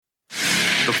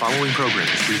The following program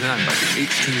is presented by the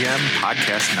HTM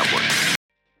Podcast Network.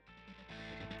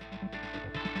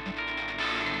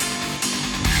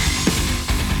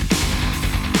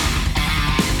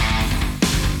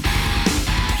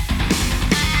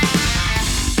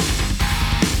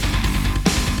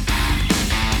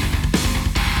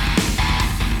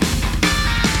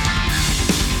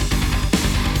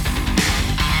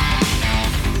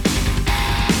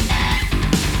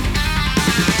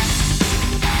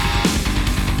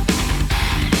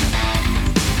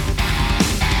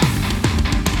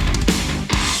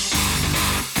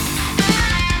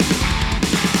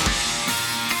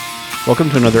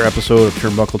 Welcome to another episode of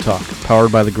Turnbuckle Talk,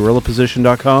 powered by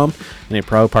thegorillaposition.com and a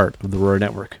proud part of the Roar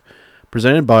Network,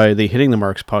 presented by the Hitting the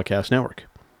Marks Podcast Network,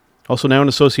 also now in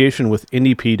association with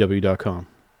IndiePW.com.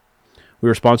 We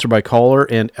are sponsored by Collar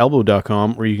and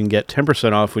Elbow.com, where you can get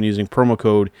 10% off when using promo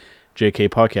code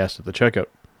JKPodcast at the checkout.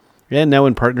 And now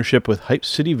in partnership with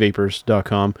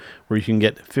HypeCityVapors.com, where you can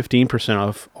get 15%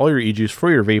 off all your e-juice for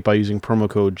your vape by using promo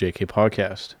code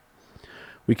JKPodcast.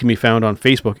 We can be found on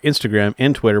Facebook, Instagram,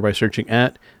 and Twitter by searching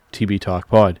at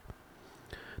TBTalkPod.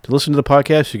 To listen to the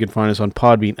podcast, you can find us on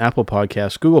Podbean, Apple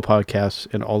Podcasts, Google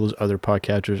Podcasts, and all those other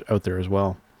podcatchers out there as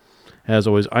well. As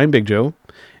always, I'm Big Joe,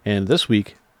 and this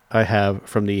week I have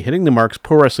from the Hitting the Marks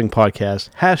Pro Wrestling Podcast,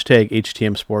 hashtag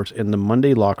HTM Sports, in the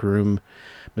Monday Locker Room,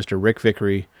 Mr. Rick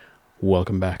Vickery.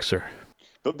 Welcome back, sir.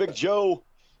 But Big Joe,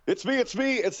 it's me.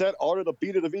 It's that art of the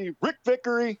beat of the V, Rick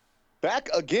Vickery. Back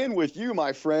again with you,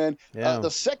 my friend. Yeah.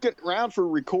 The second round for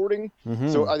recording.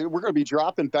 So we're going to be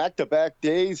dropping back-to-back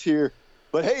days here.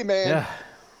 But, hey, man,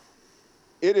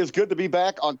 It is good to be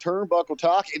back on Turnbuckle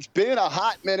Talk. It's been a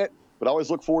hot minute, but I always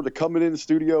look forward to coming in the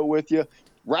studio with you,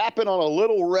 rapping on a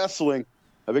little wrestling.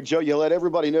 Big Joe, you let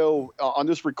everybody know on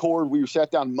this record, we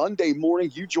sat down Monday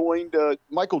morning. You joined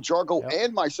Michael Jargo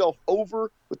and myself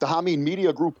over with the Hameen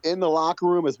Media Group in the locker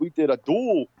room as we did a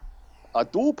dual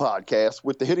podcast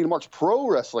with the Hitting the Marks Pro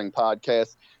Wrestling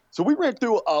Podcast. So we ran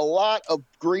through a lot of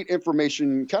great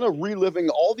information, kind of reliving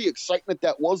all the excitement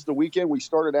that was the weekend. We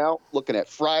started out looking at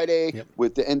Friday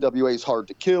with the NWA's Hard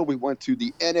to Kill. We went to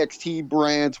the NXT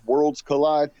brands, Worlds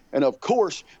Collide. And of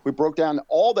course, we broke down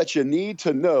all that you need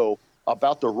to know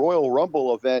about the Royal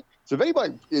Rumble event. So if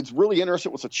anybody is really interested,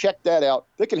 wants to check that out,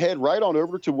 they can head right on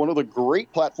over to one of the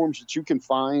great platforms that you can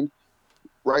find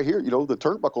right here, the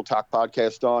Turnbuckle Talk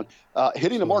podcast on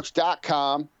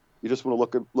hittingthemarks.com. You just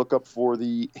want to look up for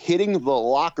the Hitting the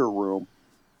Locker Room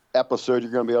episode.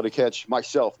 You're going to be able to catch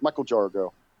myself, Michael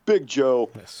Jargo, Big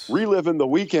Joe, reliving the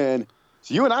weekend.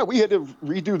 So you and I, we had to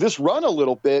redo this run a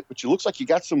little bit, but it looks like you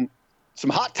got some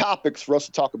hot topics for us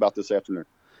to talk about this afternoon.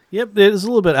 Yep, it is a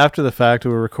little bit after the fact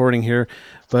we're recording here,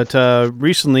 but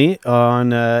recently on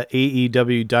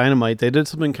AEW Dynamite, they did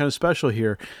something kind of special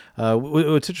here.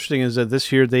 What's interesting is that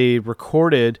this year they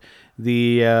recorded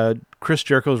the Chris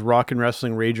Jericho's Rock and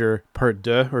Wrestling Rager Part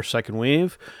 2, or second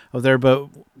wave of there, but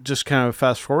just kind of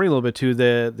fast forwarding a little bit too,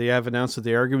 they have announced that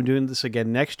they are going to be doing this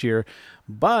again next year,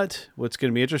 but what's going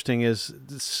to be interesting is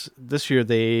this year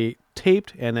they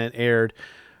taped and then aired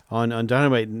on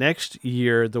Dynamite. Next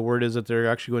year, the word is that they're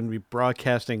actually going to be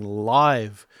broadcasting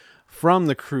live from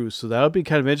the cruise. So that would be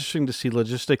kind of interesting to see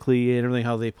logistically and everything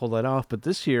how they pull that off. But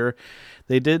this year,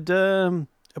 they did a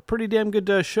pretty damn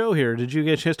good show here. Did you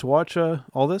get a chance to watch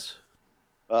all this?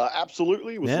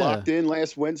 Absolutely. Was locked in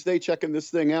last Wednesday checking this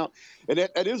thing out. And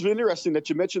it is interesting that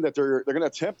you mentioned that they're going to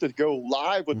attempt to go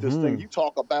live with this thing. You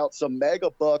talk about some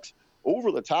mega bucks,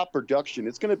 over-the-top production.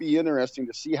 It's going to be interesting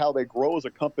to see how they grow as a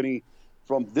company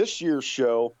from this year's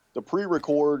show, the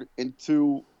pre-record,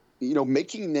 into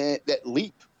making that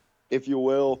leap, if you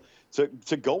will,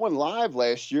 to going live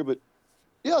last year. But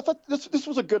yeah, I thought this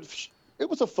was it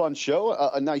was a fun show,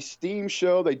 a nice theme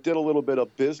show. They did a little bit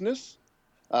of business.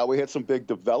 We had some big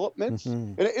developments,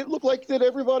 and it looked like that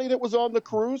everybody that was on the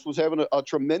cruise was having a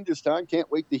tremendous time. Can't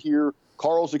wait to hear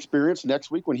Carl's experience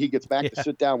next week when he gets back to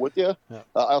sit down with you. I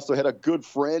also had a good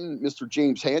friend, Mr.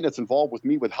 James Hand, that's involved with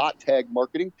me with Hot Tag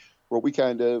Marketing, where we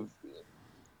kind of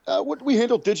we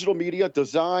handle digital media,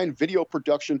 design, video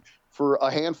production for a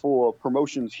handful of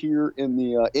promotions here in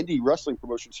the indie wrestling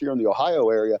promotions here in the Ohio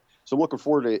area. So I'm looking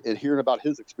forward to hearing about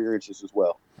his experiences as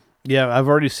well. Yeah, I've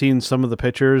already seen some of the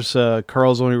pictures.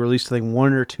 Carl's only released, I think,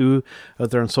 one or two out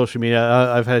there on social media.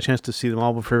 I've had a chance to see them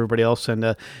all before everybody else, and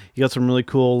you got some really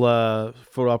cool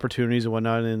photo opportunities and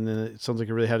whatnot, and it sounds like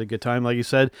you really had a good time. Like you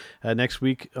said, next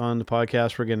week on the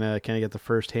podcast, we're going to kind of get the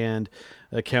first-hand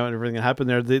account and everything that happened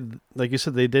there. Like you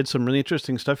said, they did some really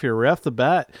interesting stuff here. Right off the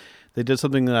bat, they did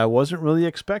something that I wasn't really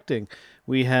expecting.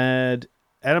 We had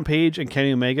Adam Page and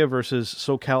Kenny Omega versus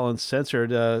SoCal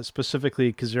Uncensored,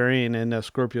 specifically Kazarian and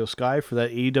Scorpio Sky for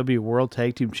that AEW World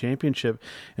Tag Team Championship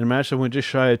in a match that went just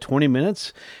shy of 20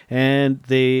 minutes. And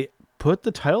they put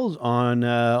the titles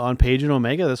on Page and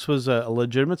Omega. This was a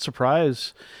legitimate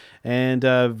surprise. And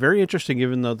very interesting,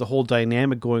 given the whole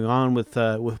dynamic going on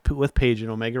with Page and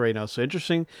Omega right now. So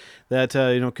interesting that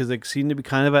because they seem to be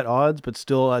kind of at odds, but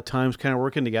still at times kind of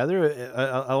working together.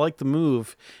 I like the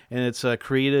move, and it's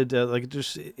created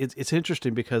it's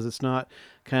interesting because it's not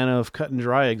kind of cut and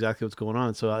dry exactly what's going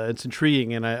on. So it's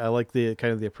intriguing, and I like the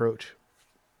kind of the approach.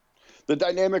 The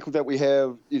dynamic that we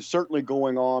have is certainly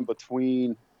going on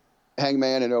between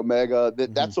Hangman and Omega,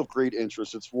 that's of great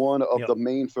interest. It's one of the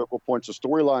main focal points, the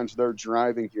storylines they're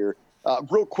driving here.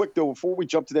 Real quick, though, before we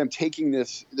jump to them taking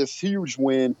this huge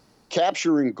win,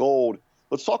 capturing gold,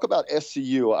 let's talk about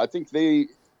SCU. I think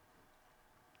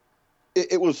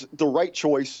it was the right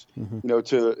choice,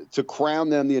 to crown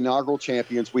them the inaugural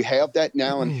champions. We have that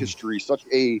now in history, such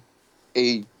a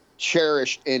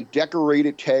cherished and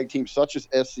decorated tag team such as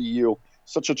SCU.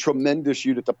 Such a tremendous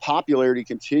unit. The popularity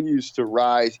continues to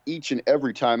rise each and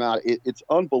every time out. It's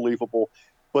unbelievable.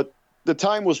 But the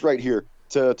time was right here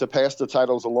to pass the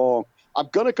titles along. I'm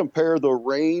going to compare the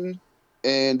reign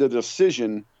and the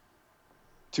decision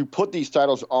to put these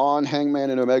titles on Hangman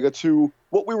and Omega to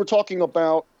what we were talking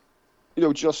about,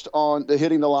 just on the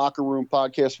Hitting the Locker Room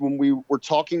podcast when we were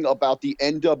talking about the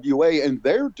NWA and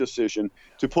their decision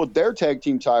to put their tag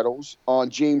team titles on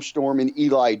James Storm and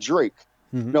Eli Drake.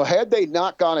 Now, had they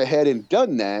not gone ahead and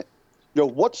done that,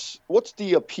 what's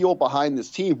the appeal behind this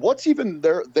team? What's even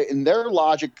in their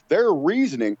logic, their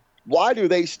reasoning? Why do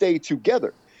they stay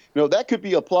together? That could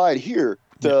be applied here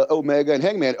to Omega and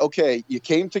Hangman. Okay, you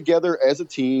came together as a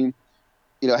team.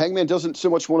 Hangman doesn't so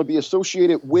much want to be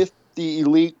associated with the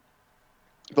Elite,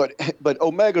 but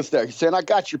Omega's there. He's saying, "I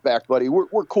got your back, buddy.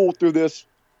 We're cool through this.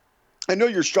 I know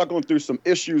you're struggling through some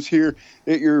issues here.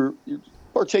 You're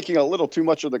partaking a little too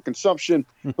much of the consumption,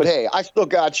 but hey, I still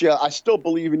got you. I still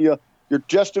believe in you. You're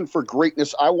destined for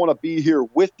greatness. I want to be here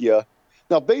with you."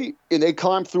 Now they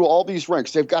climb through all these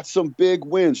ranks. They've got some big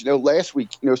wins. Last week,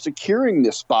 securing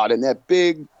this spot in that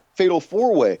big fatal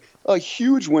 4-way, a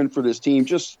huge win for this team,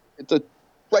 just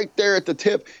right there at the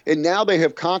tip. And now they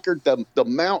have conquered the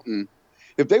mountain.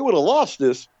 If they would have lost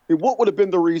this, what would have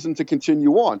been the reason to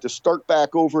continue on, to start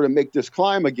back over and make this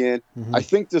climb again? I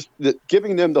think that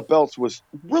giving them the belts was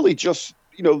really just,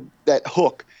 that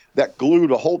hook, that glue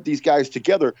to hold these guys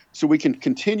together so we can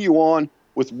continue on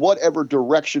with whatever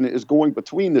direction is going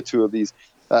between the two of these.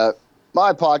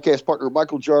 My podcast partner,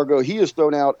 Michael Jargo, he has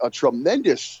thrown out a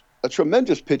tremendous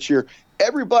pitch here.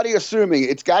 Everybody assuming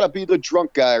it's got to be the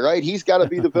drunk guy, right? He's got to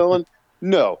be the villain.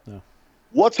 No.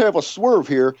 Let's have a swerve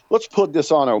here. Let's put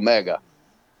this on Omega.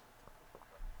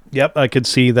 Yep, I could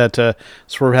see that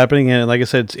swerve happening, and like I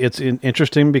said, it's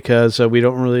interesting because we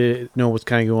don't really know what's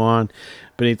kind of going on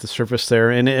beneath the surface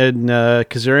there. And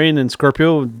Kazarian and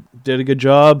Scorpio did a good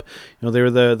job. They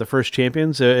were the first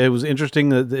champions. It was interesting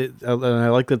that and I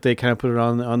like that they kind of put it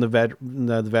on the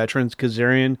veterans.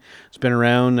 Kazarian has been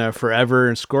around forever,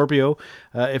 and Scorpio.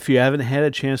 If you haven't had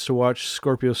a chance to watch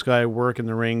Scorpio Sky work in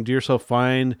the ring, do yourself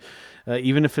fine.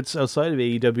 Even if it's outside of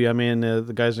AEW, I mean,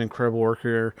 the guy's an incredible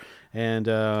worker. And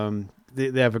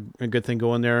they have a good thing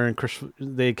going there, and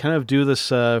they kind of do this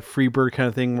free bird kind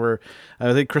of thing where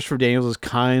I think Christopher Daniels is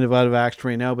kind of out of action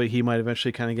right now, but he might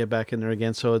eventually kind of get back in there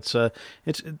again. So it's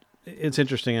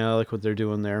interesting. I like what they're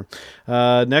doing there.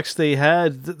 Next, they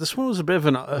had this one was a bit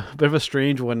of a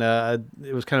strange one.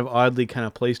 It was kind of oddly kind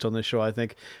of placed on this show. I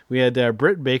think we had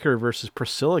Britt Baker versus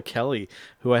Priscilla Kelly,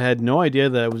 who I had no idea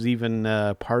that was even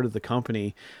part of the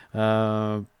company.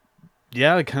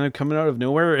 Yeah, kind of coming out of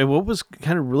nowhere. And what was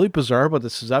kind of really bizarre about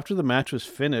this is after the match was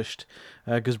finished,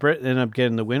 because Britt ended up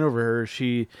getting the win over her,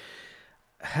 she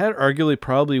had arguably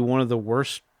probably one of the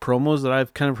worst promos that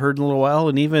I've kind of heard in a little while,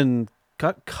 and even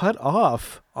got cut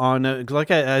off on,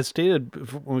 like I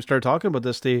stated when we started talking about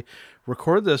this, they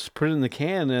record this, put it in the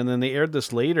can, and then they aired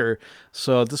this later.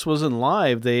 So this wasn't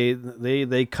live. They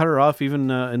cut her off even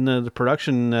in the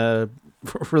production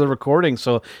for the recording.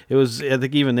 So it was, I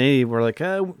think even they were like,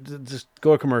 just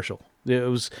go a commercial. It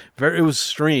was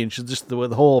strange. Just the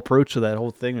whole approach to that whole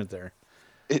thing right there.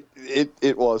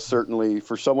 It was certainly,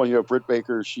 for someone, Britt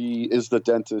Baker, she is the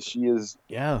dentist. She is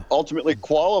ultimately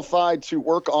qualified to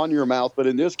work on your mouth. But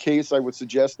in this case, I would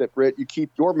suggest that, Britt, you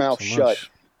keep your mouth shut.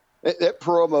 That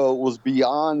promo was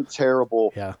beyond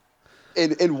terrible. Yeah.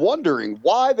 And wondering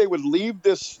why they would leave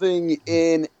this thing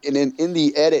in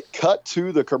the edit cut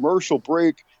to the commercial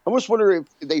break. I'm just wondering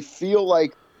if they feel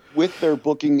like with their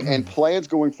booking and plans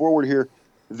going forward here,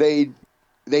 they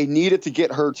They needed to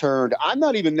get her turned. I'm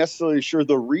not even necessarily sure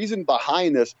the reason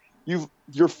behind this.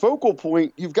 Your focal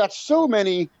point, you've got so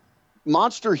many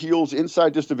monster heels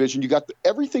inside this division. You got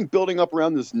everything building up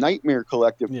around this Nightmare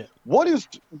Collective. Yeah. What is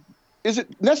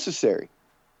it necessary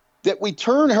that we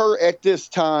turn her at this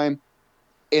time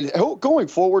and going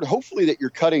forward, hopefully that you're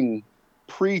cutting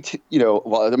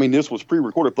this was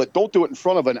pre-recorded, but don't do it in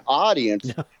front of an audience.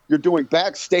 Yeah. You're doing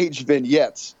backstage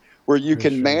vignettes where you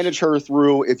can manage her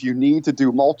through if you need to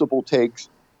do multiple takes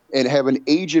and have an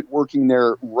agent working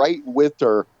there right with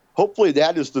her. Hopefully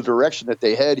that is the direction that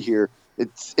they head here.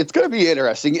 It's going to be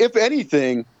interesting. If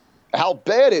anything, how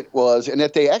bad it was and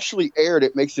that they actually aired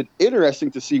it makes it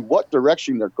interesting to see what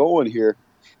direction they're going here.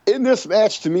 In this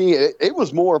match, to me, it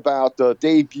was more about the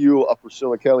debut of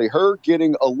Priscilla Kelly, her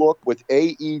getting a look with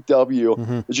AEW.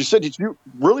 Mm-hmm. As you said, you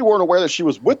really weren't aware that she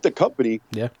was with the company.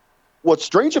 Yeah. What's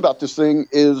strange about this thing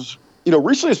is,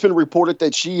 recently it's been reported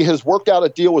that she has worked out a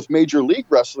deal with Major League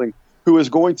Wrestling, who is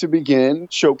going to begin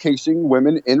showcasing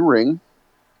women in ring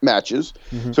matches.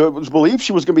 Mm-hmm. So it was believed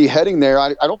she was going to be heading there.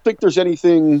 I don't think there's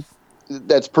anything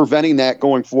that's preventing that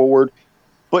going forward.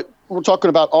 But we're talking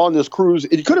about on this cruise,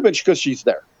 it could have been because she's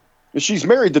there. She's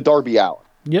married to Darby Allin.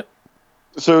 Yep.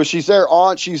 So she's there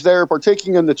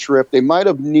partaking in the trip. They might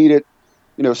have needed,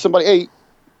 somebody, hey,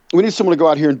 we need someone to go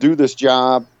out here and do this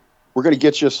job. We're going to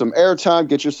get you some airtime,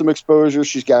 get you some exposure.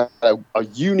 She's got a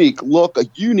unique look, a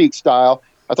unique style.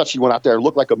 I thought she went out there and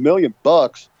looked like $1 million.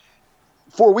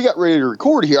 Before we got ready to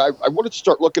record here, I wanted to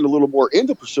start looking a little more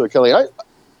into Priscilla Kelly. I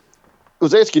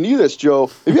was asking you this, Joe.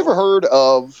 Have you ever heard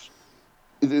of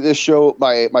this show,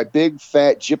 My Big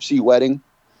Fat Gypsy Wedding?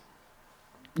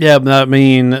 Yeah, I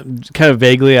mean, kind of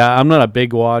vaguely. I'm not a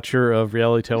big watcher of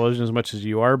reality television as much as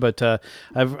you are, but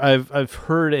I've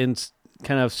heard and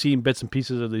kind of seen bits and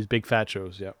pieces of these big fat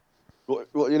shows. Yeah.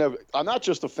 Well, I'm not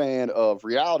just a fan of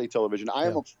reality television. I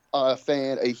am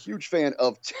a huge fan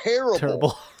of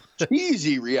terrible.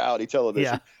 Cheesy reality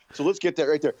television. Yeah. So let's get that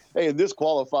right there. Hey, and this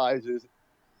qualifies as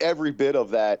every bit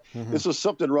of that. Mm-hmm. This was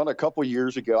something run a couple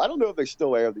years ago. I don't know if they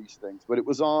still air these things, but it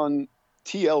was on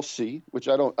TLC, which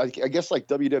I guess like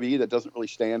WWE, that doesn't really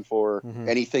stand for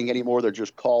anything anymore. They're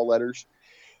just call letters.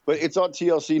 But it's on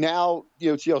TLC now.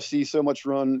 TLC so much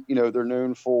run. They're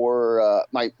known for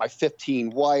my 15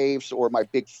 Wives or My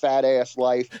Big Fat Ass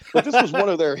Life. But this was one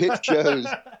of their hit shows.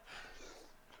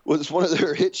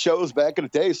 Back in the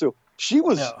day. So she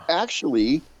was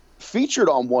actually featured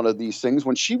on one of these things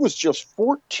when she was just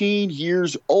 14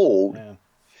 years old. Yeah.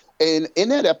 And in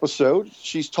that episode,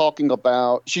 she's talking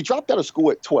about she dropped out of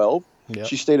school at 12. Yep.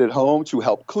 She stayed at home to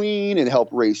help clean and help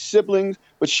raise siblings,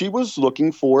 but she was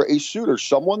looking for a suitor,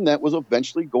 someone that was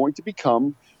eventually going to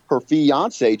become her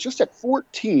fiance just at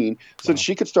 14 so that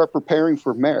she could start preparing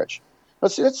for marriage.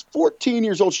 That's 14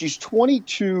 years old. She's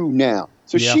 22 now.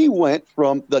 So she went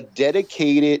from the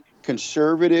dedicated,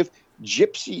 conservative,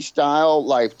 gypsy-style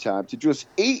lifetime to just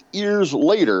 8 years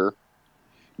later,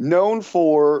 known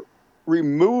for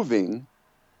removing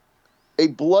a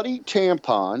bloody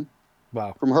tampon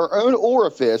from her own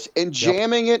orifice and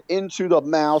jamming it into the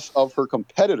mouths of her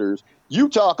competitors. You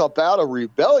talk about a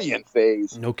rebellion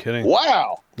phase. No kidding.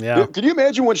 Wow. Yeah. Can you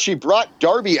imagine when she brought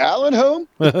Darby Allin home?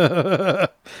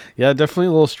 Yeah, definitely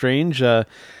a little strange.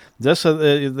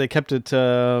 They kept it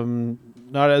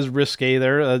not as risque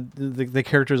there. The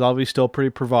character's obviously still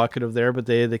pretty provocative there, but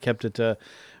they kept it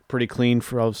pretty clean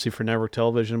for network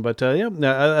television. But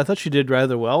I thought she did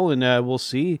rather well, and we'll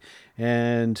see.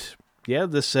 And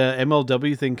this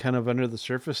MLW thing kind of under the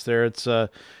surface there, it's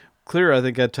clear. I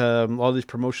think that all these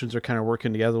promotions are kind of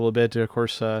working together a little bit. Of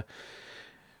course, her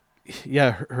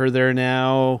there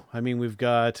now. I mean, we've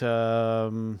got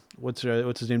what's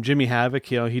his name, Jimmy Havoc.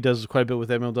 He does quite a bit with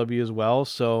MLW as well.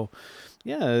 So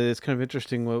yeah, it's kind of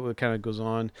interesting what kind of goes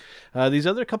on. These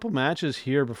other couple matches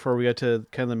here before we get to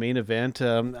kind of the main event,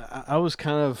 I was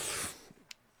kind of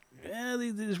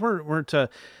these weren't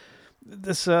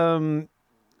this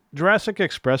Jurassic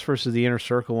Express versus the Inner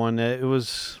Circle one. It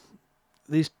was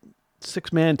these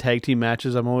 6-man tag team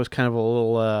matches. I'm always kind of a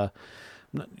little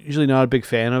usually not a big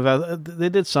fan of. They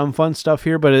did some fun stuff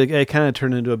here, but it kind of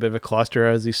turned into a bit of a cluster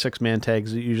as these 6-man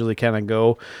tags usually kind of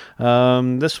go.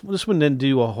 This one didn't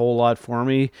do a whole lot for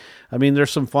me. I mean,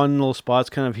 there's some fun little spots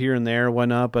kind of here and there,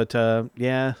 whatnot, but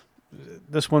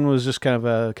this one was just kind of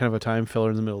a time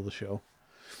filler in the middle of the show.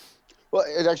 Well,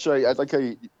 actually, I like how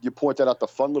you pointed out the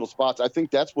fun little spots. I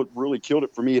think that's what really killed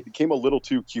it for me. It became a little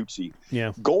too cutesy.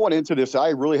 Yeah. Going into this, I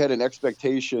really had an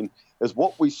expectation as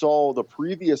what we saw the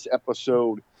previous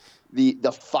episode, the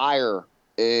fire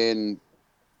and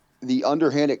the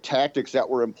underhanded tactics that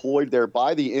were employed there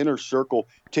by the Inner Circle,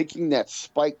 taking that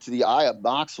spike to the eye of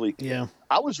Moxley. Yeah.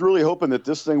 I was really hoping that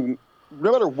this thing,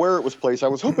 no matter where it was placed, I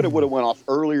was hoping it would have went off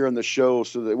earlier in the show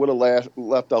so that it would have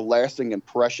left a lasting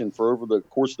impression for over the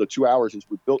course of the 2 hours as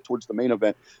we built towards the main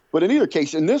event. But in either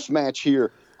case, in this match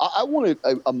here, I wanted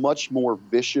a much more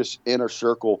vicious Inner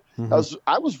Circle. Mm-hmm.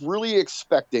 I was really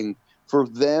expecting for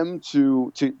them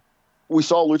to we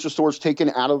saw Luchasaurus taken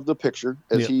out of the picture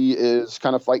as he is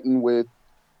kind of fighting with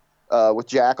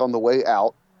Jack on the way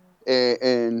out,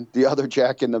 and the other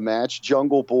Jack in the match,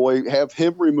 Jungle Boy, have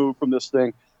him removed from this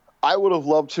thing. I would have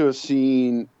loved to have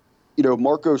seen,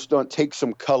 Marco Stunt take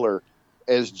some color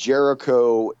as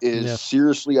Jericho is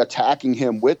seriously attacking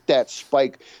him with that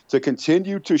spike to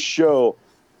continue to show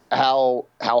how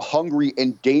hungry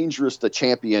and dangerous the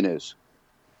champion is.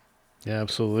 Yeah,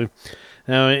 absolutely.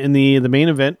 Now, in the main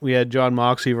event, we had Jon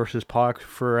Moxley versus Pac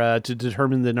to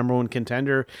determine the number one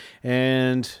contender,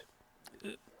 and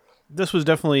this was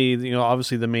definitely,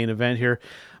 obviously the main event here,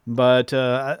 but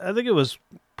I think it was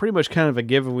pretty much kind of a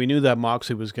given. We knew that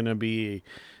Moxley was going to be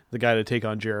the guy to take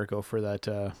on Jericho for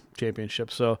that championship.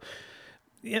 So,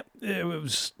 yeah, it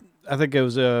was. I think it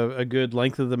was a good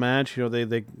length of the match. They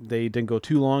didn't go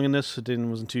too long in this. It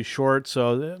wasn't too short.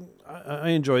 So I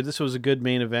enjoyed this. It was a good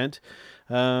main event.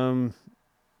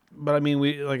 But I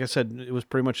mean, like I said, it was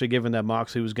pretty much a given that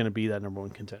Moxley was going to be that number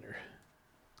one contender.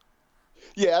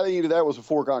 Yeah, I think that was a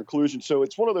foregone conclusion. So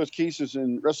it's one of those cases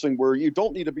in wrestling where you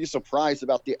don't need to be surprised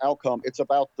about the outcome. It's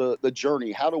about the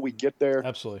journey. How do we get there?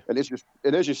 Absolutely.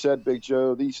 And as you said, Big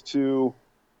Joe, these two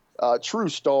true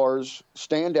stars,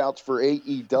 standouts for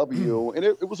AEW, and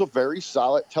it was a very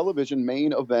solid television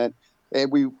main event.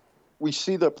 And we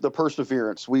see the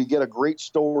perseverance. We get a great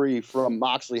story from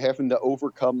Moxley having to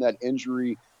overcome that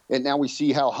injury, and now we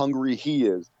see how hungry he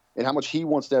is and how much he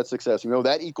wants that success.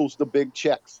 That equals the big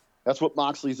checks. That's what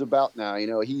Moxley's about now.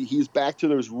 He's back to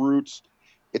those roots.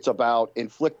 It's about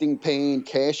inflicting pain,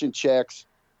 cashing checks.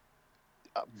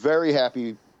 Very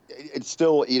happy. It's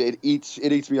still it eats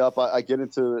me up. I get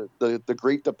into the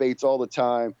great debates all the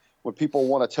time when people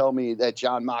want to tell me that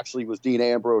Jon Moxley was Dean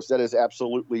Ambrose. That is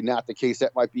absolutely not the case.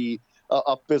 That might be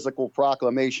a physical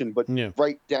proclamation, but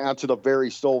right down to the very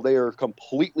soul, they are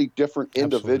completely different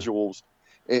individuals.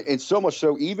 And so much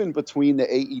so, even between the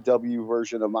AEW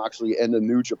version of Moxley and the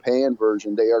New Japan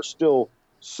version, they are still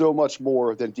so much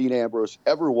more than Dean Ambrose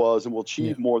ever was and will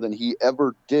achieve more than he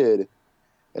ever did.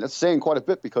 And it's saying quite a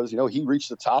bit because, he reached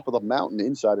the top of the mountain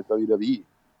inside of WWE.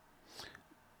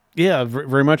 Yeah,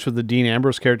 very much with the Dean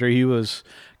Ambrose character. He was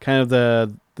kind of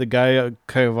the guy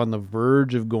kind of on the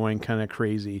verge of going kind of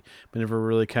crazy, but never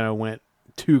really kind of went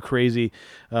too crazy.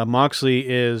 Moxley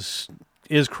is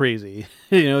crazy.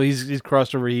 He's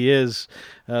crossed over. He is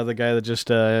the guy that just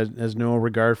has no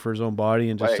regard for his own body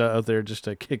and just out there just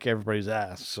to kick everybody's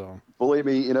ass. So believe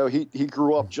me, he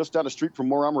grew up just down the street from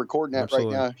where I'm recording at right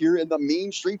now, here in the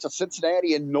mean streets of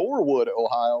Cincinnati and Norwood,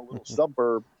 Ohio, a little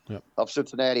suburb of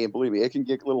Cincinnati. And believe me, it can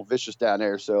get a little vicious down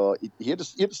there. So he had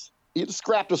to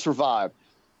scrap to survive.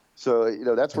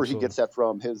 So that's where he gets that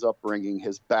from, his upbringing,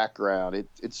 his background.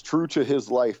 It's true to his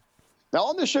life. Now,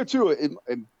 on this show, too,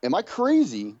 am I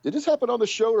crazy? Did this happen on the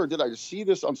show, or did I see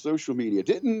this on social media?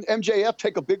 Didn't MJF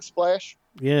take a big splash?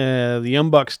 Yeah, the Young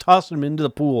Bucks tossed him into the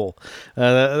pool.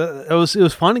 It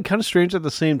was fun and kind of strange at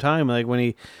the same time. Like,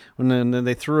 when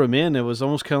they threw him in, it was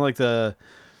almost kind of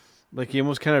like he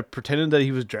almost kind of pretended that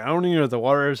he was drowning or the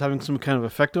water was having some kind of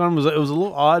effect on him. It was a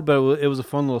little odd, but it was a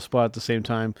fun little spot at the same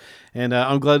time. And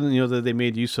I'm glad that they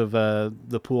made use of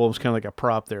the pool. It was kind of like a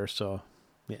prop there, so,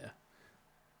 yeah.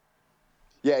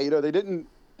 Yeah, they didn't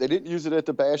use it at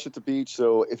the Bash at the Beach.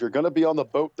 So if you're going to be on the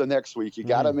boat the next week, you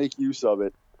got to make use of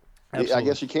it. Absolutely. I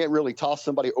guess you can't really toss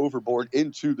somebody overboard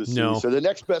into the sea. No. So the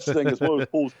next best thing is one of those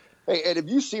pools. Hey, and have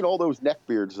you seen all those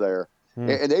neckbeards there?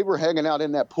 And they were hanging out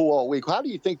in that pool all week. How do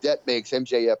you think that makes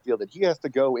MJF feel that he has to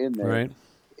go in there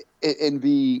and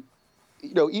be,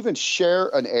 even share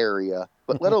an area,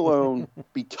 but let alone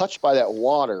be touched by that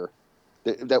water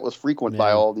that was frequent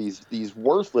by all these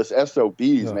worthless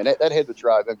SOBs, man. That had to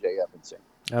drive MJF insane.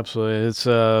 Absolutely. It's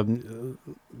I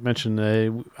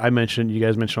mentioned, you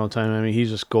guys mention all the time. I mean, he's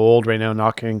just gold right now,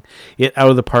 knocking it out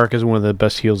of the park as one of the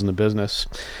best heels in the business.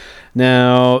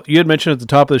 Now, you had mentioned at the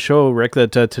top of the show, Rick,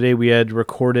 that today we had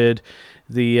recorded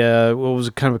the what was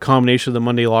kind of a combination of the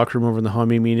Monday Locker Room over in the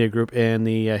Homie Media Group and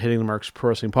the Hitting the Marks Pro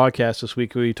Wrestling Podcast. This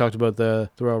week we talked about the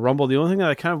Royal Rumble. The only thing that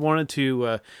I kind of wanted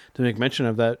to make mention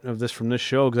of this from this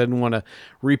show, because I didn't want to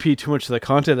repeat too much of the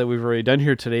content that we've already done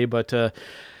here today, but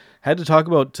Had to talk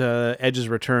about Edge's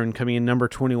return, coming in number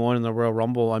 21 in the Royal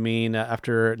Rumble. I mean,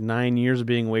 after 9 years of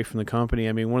being away from the company,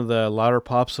 I mean, one of the louder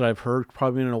pops that I've heard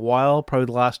probably in a while, probably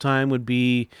the last time would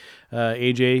be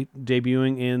AJ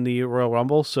debuting in the Royal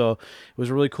Rumble. So it was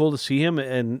really cool to see him.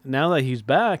 And now that he's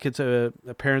back, it's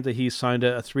apparent that he's signed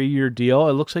a 3-year deal.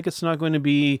 It looks like it's not going to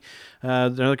be, they're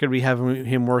not going to be having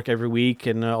him work every week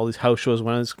and all these house shows.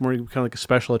 When it's more kind of like a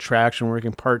special attraction,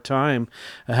 working part-time.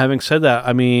 Having said that,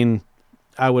 I mean,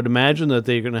 I would imagine that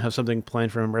they're going to have something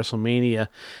planned for him at WrestleMania.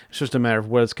 It's just a matter of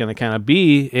what it's going to kind of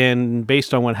be. And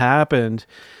based on what happened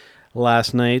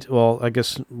last night, when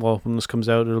this comes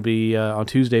out, it'll be on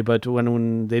Tuesday. But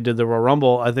when they did the Royal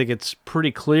Rumble, I think it's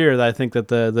pretty clear that I think that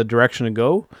the direction to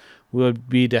go would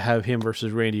be to have him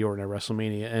versus Randy Orton at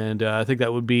WrestleMania. And I think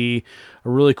that would be a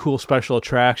really cool special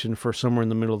attraction for somewhere in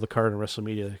the middle of the card in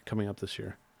WrestleMania coming up this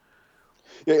year.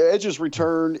 Yeah, Edge's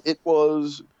return, it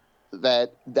was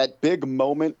that big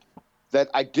moment that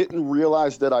I didn't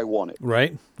realize that I wanted.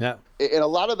 Right. Yeah. And a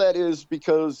lot of that is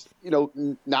because,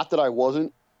 not that I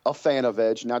wasn't a fan of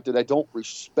Edge, not that I don't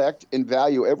respect and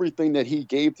value everything that he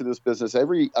gave to this business,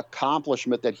 every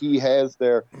accomplishment that he has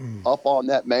there up on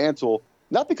that mantle,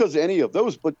 not because of any of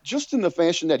those, but just in the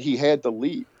fashion that he had to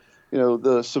lead.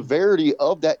 The severity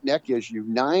of that neck issue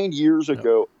 9 years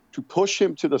ago, to push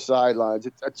him to the sidelines.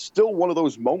 It's still one of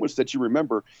those moments that you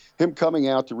remember, him coming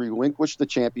out to relinquish the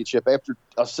championship after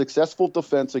a successful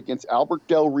defense against Albert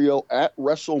Del Rio at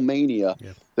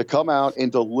WrestleMania, to come out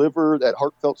and deliver that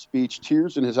heartfelt speech,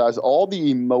 tears in his eyes, all the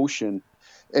emotion,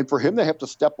 and for him to have to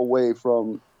step away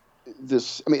from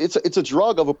this. I mean, it's a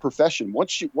drug of a profession.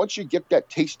 Once you get that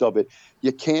taste of it,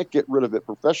 you can't get rid of it.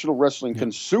 Professional wrestling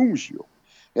consumes you.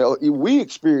 We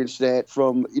experienced that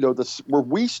from, where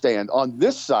we stand on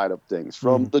this side of things,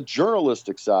 from the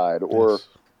journalistic side, or,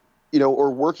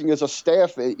 or working as a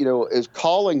staff, as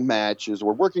calling matches,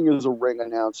 or working as a ring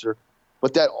announcer.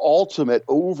 But that ultimate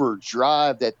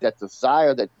overdrive, that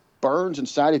desire that burns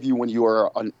inside of you when you are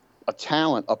a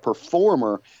talent, a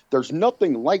performer, there's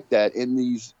nothing like that in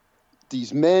these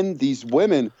men, these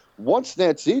women. Once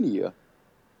that's in you,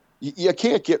 you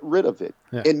can't get rid of it.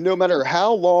 Yeah. And no matter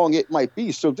how long it might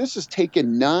be. So this has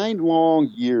taken 9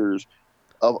 long years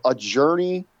of a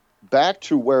journey back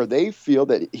to where they feel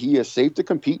that he is safe to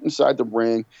compete inside the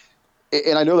ring.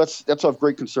 And I know that's of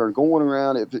great concern. Going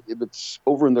around, if it's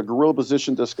over in the Gorilla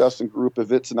Position discussion group,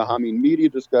 if it's in the Hameen Media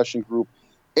discussion group,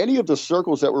 any of the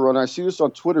circles that we're on, I see this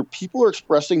on Twitter, people are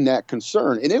expressing that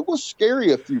concern. And it was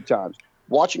scary a few times,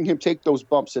 watching him take those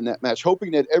bumps in that match,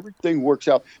 hoping that everything works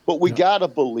out. But we got to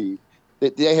believe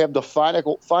that they have the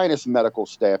finest medical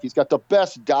staff. He's got the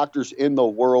best doctors in the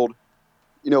world,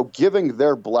 giving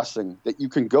their blessing that you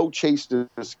can go chase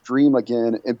this dream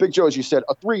again. And Big Joe, as you said,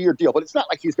 a 3-year deal, but it's not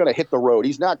like he's going to hit the road.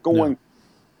 He's not going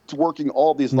to working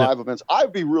all these live events.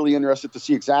 I'd be really interested to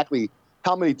see exactly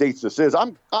how many dates this is.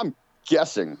 I'm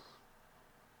guessing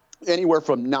anywhere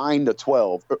from 9 to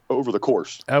 12 over the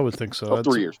course. I would think so. Of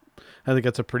 3 years. I think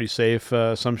that's a pretty safe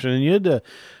assumption. And you had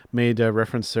made a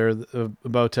reference there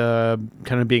about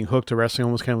kind of being hooked to wrestling,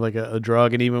 almost kind of like a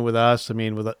drug. And even with us, I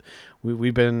mean,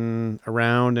 we've been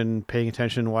around and paying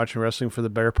attention and watching wrestling for the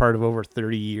better part of over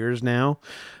 30 years now.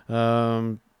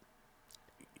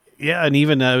 Yeah, and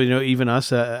even even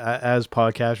us as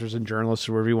podcasters and journalists,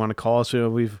 or whatever you want to call us,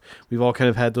 we've all kind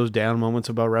of had those down moments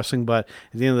about wrestling. But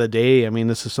at the end of the day, I mean,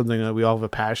 this is something that we all have a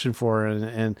passion for,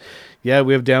 and yeah,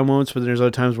 we have down moments, but there's other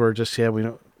times where just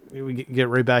we get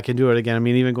right back into it again. I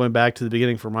mean, even going back to the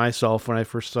beginning for myself, when I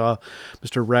first saw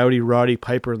Mr. Roddy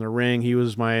Piper in the ring, he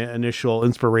was my initial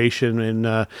inspiration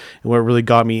and what really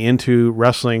got me into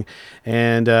wrestling.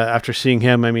 And after seeing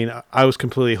him, I mean, I was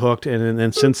completely hooked, and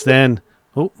then since then.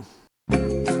 Oh.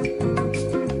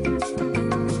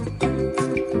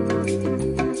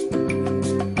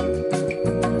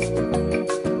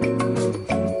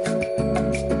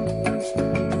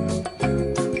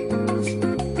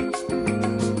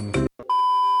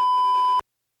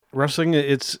 Wrestling,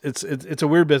 it's a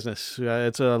weird business.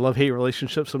 It's a love-hate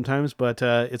relationship sometimes, but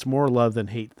it's more love than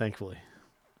hate, thankfully.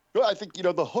 Well, I think,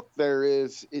 the hook there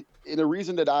is, and a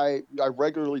reason that I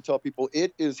regularly tell people,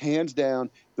 it is hands down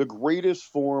the greatest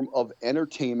form of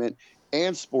entertainment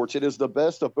and sports. It is the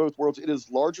best of both worlds. It is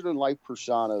larger than life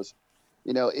personas.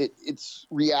 It's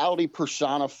reality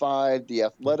personified, the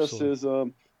athleticism,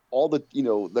 Absolutely. All the,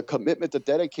 the commitment, the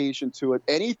dedication to it.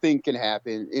 Anything can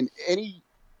happen in any,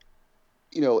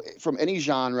 from any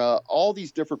genre, all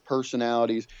these different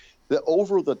personalities, the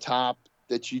over the top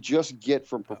that you just get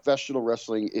from professional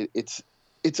wrestling. It's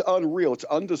unreal. It's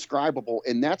undescribable.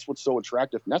 And that's what's so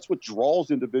attractive. And that's what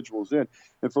draws individuals in.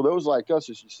 And for those like us,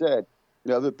 as you said,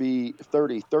 whether it be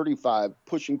 30, 35,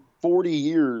 pushing 40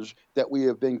 years that we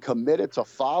have been committed to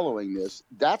following this.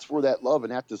 That's where that love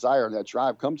and that desire and that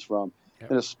drive comes from. Yep.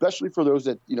 And especially for those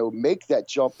that, make that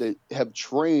jump, that have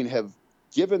trained, have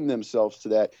given themselves to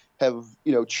that, have,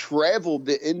 traveled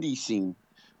the indie scene,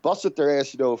 busted their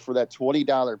ass, for that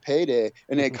 $20 payday,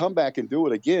 and then come back and do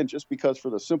it again just because for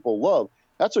the simple love.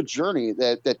 That's a journey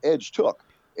that Edge took.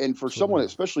 And for someone,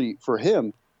 especially for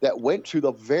him, that went to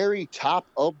the very top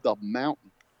of the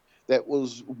mountain, that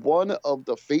was one of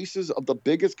the faces of the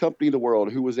biggest company in the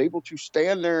world, who was able to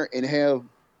stand there and have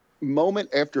moment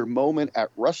after moment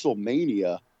at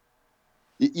WrestleMania.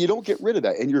 You don't get rid of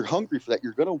that, and you're hungry for that.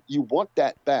 You want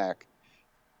that back.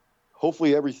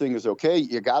 Hopefully everything is okay.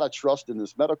 You got to trust in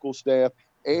this medical staff,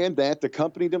 and that the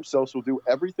company themselves will do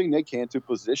everything they can to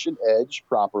position Edge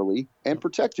properly and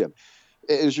protect him.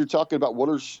 As you're talking about what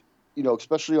is,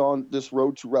 especially on this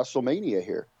road to WrestleMania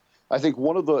here, I think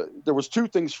there was two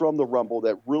things from the Rumble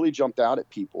that really jumped out at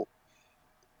people.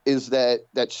 Is that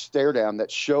stare down, that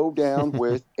showdown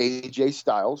with AJ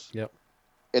Styles. Yep.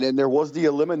 And then there was the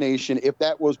elimination. If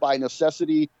that was by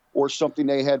necessity or something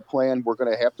they had planned, we're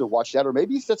going to have to watch that. Or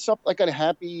maybe it's something like a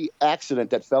happy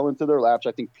accident that fell into their laps.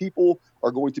 I think people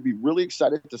are going to be really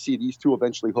excited to see these two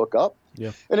eventually hook up.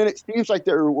 Yeah. And then it seems like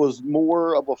there was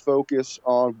more of a focus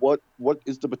on what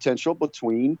is the potential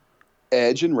between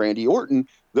Edge and Randy Orton.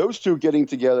 Those two getting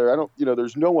together,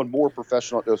 there's no one more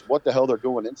professional that knows what the hell they're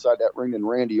doing inside that ring than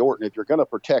Randy Orton. If you're going to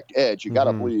protect Edge, you got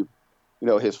to believe,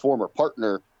 his former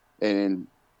partner and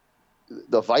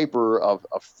the Viper of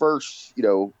first,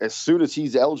 as soon as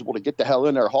he's eligible to get the hell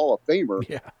in there, Hall of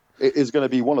Famer, is going to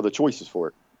be one of the choices for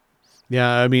it. Yeah,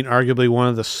 I mean, arguably one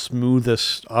of the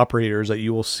smoothest operators that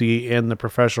you will see in the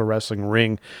professional wrestling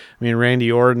ring. I mean, Randy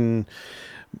Orton,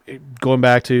 going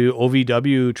back to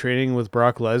OVW, training with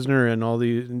Brock Lesnar and all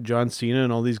the John Cena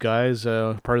and all these guys,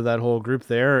 part of that whole group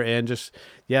there, and just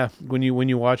when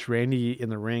you watch Randy in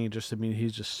the ring,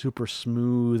 he's just super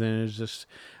smooth, and it's just,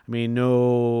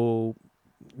 no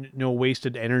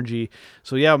wasted energy.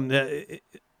 So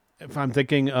if I'm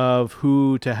thinking of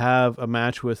who to have a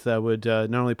match with that would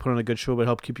not only put on a good show but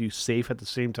help keep you safe at the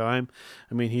same time,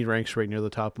 he ranks right near the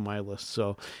top of my list.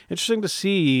 So interesting to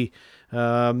see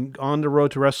on the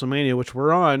road to WrestleMania, which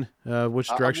we're on, which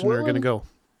direction they're going to go.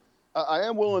 I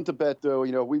am willing to bet, though.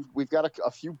 We've got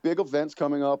a few big events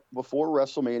coming up before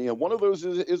WrestleMania. One of those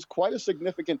is quite a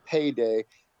significant payday,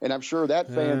 and I'm sure that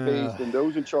fan base and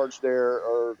those in charge there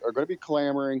are going to be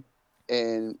clamoring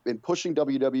and pushing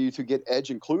WWE to get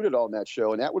Edge included on that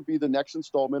show. And that would be the next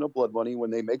installment of Blood Money when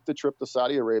they make the trip to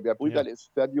Saudi Arabia. I believe that is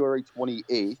February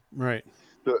 28th. Right.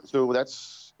 So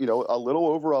that's, a little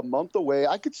over a month away.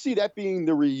 I could see that being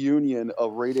the reunion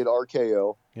of Rated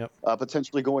RKO. Yep.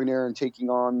 Potentially going there and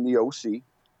taking on the OC,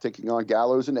 taking on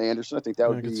Gallows and Anderson. I think that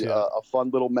would be a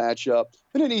fun little matchup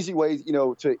and an easy way,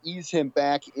 to ease him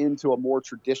back into a more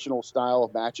traditional style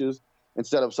of matches,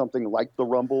 instead of something like the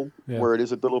Rumble, where it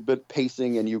is a little bit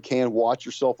pacing and you can watch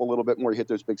yourself a little bit more. You hit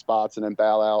those big spots and then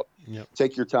bow out. Yep.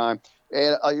 Take your time.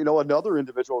 And, another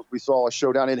individual, we saw a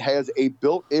showdown, it has a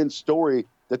built-in story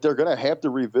that they're going to have to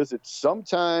revisit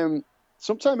sometime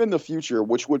in the future,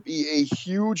 which would be a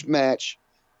huge match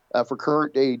for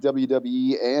current day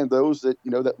WWE and those that,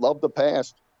 that love the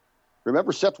past.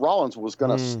 Remember, Seth Rollins was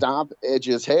going to stomp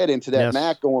Edge's head into that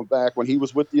mat going back when he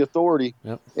was with the Authority,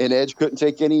 and Edge couldn't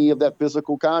take any of that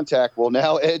physical contact. Well,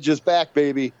 now Edge is back,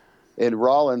 baby, and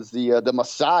Rollins, the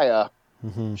Messiah,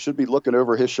 should be looking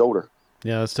over his shoulder.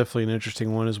 Yeah, that's definitely an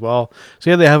interesting one as well.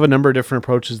 So, they have a number of different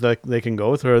approaches that they can go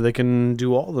with, or they can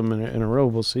do all of them in a row.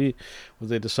 We'll see what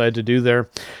they decide to do there.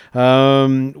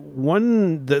 The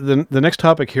next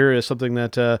topic here is something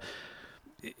that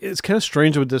it's kind of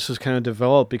strange what this has kind of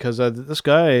developed, because this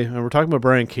guy, and we're talking about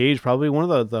Brian Cage, probably one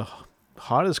of the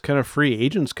hottest kind of free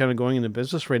agents kind of going into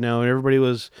business right now, and everybody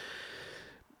was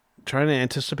trying to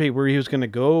anticipate where he was going to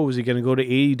go. Was he going to go to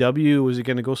AEW? Was he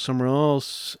going to go somewhere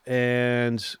else?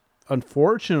 And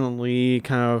unfortunately,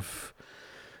 kind of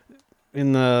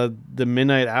in the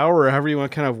midnight hour, however you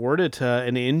want to kind of word it,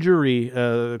 an injury,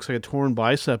 looks like a torn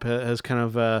bicep, has kind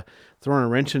of thrown a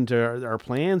wrench into our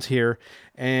plans here.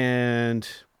 And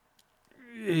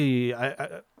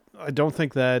I don't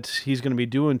think that he's going to be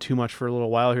doing too much for a little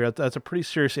while here. That's a pretty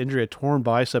serious injury. A torn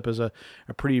bicep is a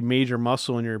pretty major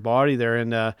muscle in your body there.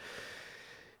 And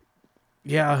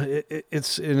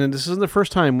this isn't the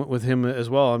first time with him as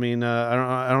well.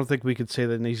 I don't think we could say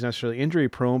that he's necessarily injury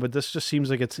prone, but this just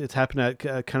seems like it's happened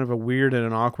at kind of a weird and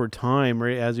an awkward time,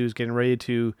 right as he was getting ready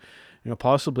to,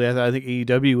 possibly. I think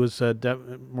AEW was more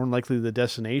than likely the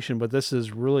destination, but this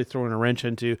is really throwing a wrench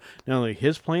into not only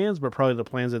his plans, but probably the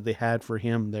plans that they had for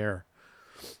him there.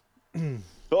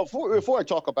 So before I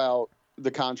talk about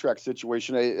the contract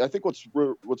situation, I think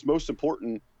what's most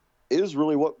important is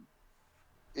really what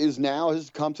is now has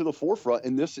come to the forefront,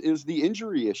 and this is the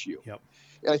injury issue. Yep.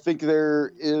 And I think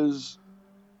there is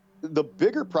the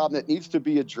bigger problem that needs to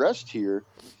be addressed here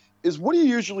is what do you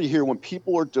usually hear when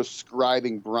people are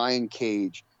describing Brian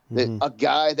Cage, that a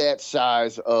guy that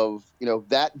size of,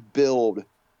 that build,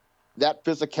 that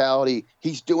physicality,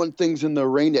 he's doing things in the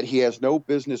ring that he has no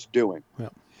business doing.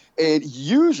 Yep. And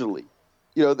usually,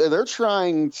 they're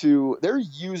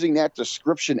using that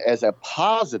description as a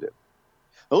positive.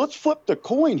 Now let's flip the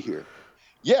coin here.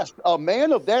 Yes, a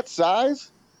man of that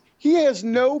size, he has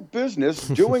no business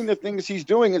doing the things he's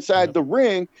doing inside the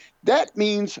ring. That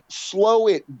means slow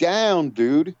it down,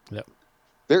 dude. Yep.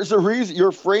 There's a reason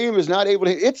your frame is not able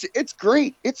to. It's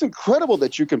great. It's incredible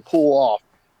that you can pull off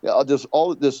this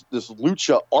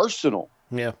lucha arsenal.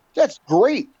 Yeah, that's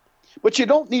great. But you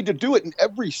don't need to do it in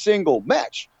every single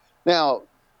match. Now,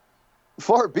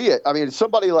 far be it. I mean,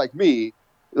 somebody like me,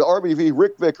 the RBV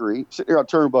Rick Vickery, sitting here on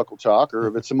Turnbuckle Talk, or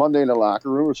if it's a Monday in the Locker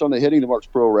Room or something, Hitting the Marks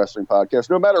Pro Wrestling Podcast,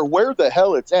 no matter where the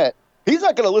hell it's at, he's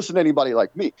not going to listen to anybody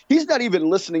like me. He's not even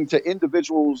listening to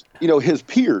individuals, his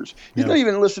peers. He's not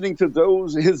even listening to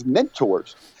his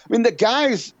mentors. I mean, the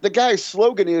guy's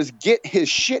slogan is "Get his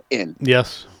shit in."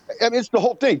 Yes. I mean, it's the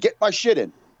whole thing. Get my shit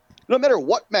in. No matter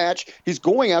what match, he's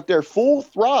going out there full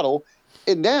throttle,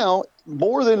 and now,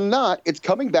 more than not, it's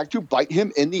coming back to bite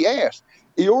him in the ass.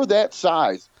 You're that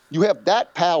size. You have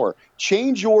that power.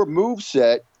 Change your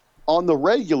moveset on the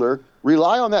regular.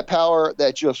 Rely on that power,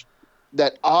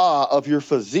 that of your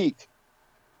physique,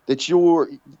 that you're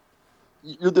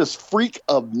this freak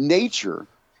of nature.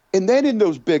 And then in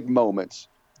those big moments,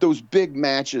 those big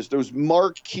matches, those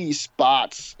marquee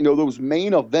spots, those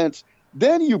main events,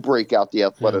 then you break out the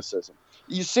athleticism.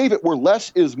 You save it where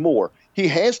less is more. He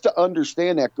has to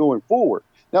understand that going forward.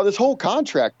 Now, this whole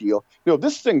contract deal,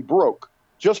 this thing broke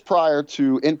just prior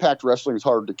to Impact Wrestling's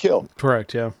Hard to Kill.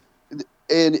 Correct, yeah.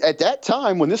 And at that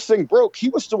time, when this thing broke, he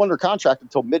was still under contract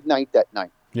until midnight that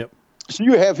night. Yep. So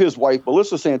you have his wife,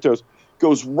 Melissa Santos,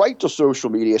 goes right to social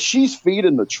media. She's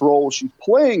feeding the trolls. She's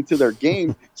playing to their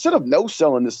game. Instead of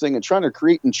no-selling this thing and trying to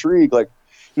create intrigue,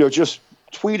 just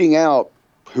tweeting out,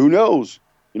 who knows?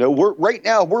 We're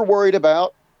worried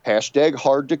about hashtag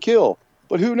Hard to Kill.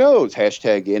 But who knows?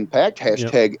 Hashtag Impact,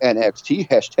 hashtag NXT,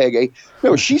 hashtag A.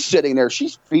 No, she's sitting there.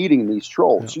 She's feeding these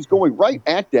trolls. She's going right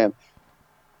at them.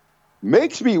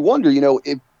 Makes me wonder,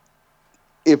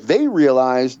 if they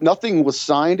realized nothing was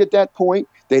signed at that point,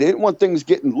 they didn't want things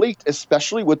getting leaked,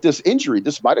 especially with this injury.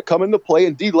 This might have come into play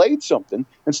and delayed something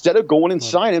instead of going and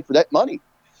signing for that money.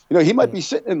 He might be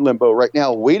sitting in limbo right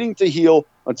now, waiting to heal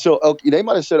until they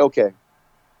might have said, okay,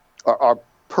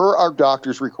 per our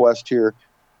doctor's request here,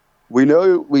 we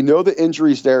know the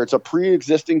injury's there. It's a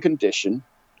pre-existing condition.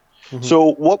 Mm-hmm.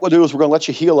 So what we'll do is we're going to let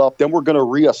you heal up. Then we're going to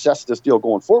reassess this deal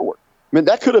going forward. I mean,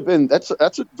 that could have been that's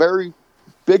a very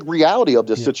big reality of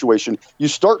this situation. You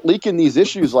start leaking these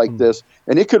issues like this,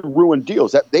 and it could ruin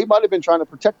deals. That they might have been trying to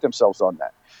protect themselves on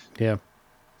that. Yeah,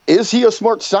 is he a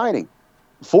smart signing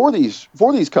for these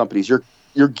companies? You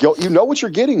know what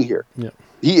you're getting here. Yeah,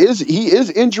 he is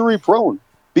injury prone.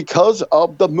 Because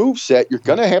of the moveset, you're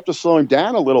going to have to slow him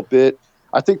down a little bit.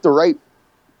 I think the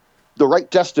right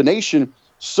destination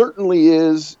certainly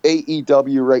is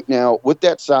AEW right now. With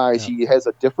that size, he has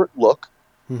a different look.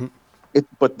 Mm-hmm.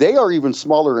 But they are even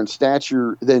smaller in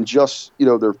stature than just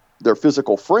their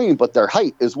physical frame, but their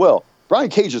height as well. Brian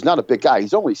Cage is not a big guy.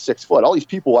 He's only 6 foot. All these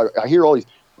people, I hear all these,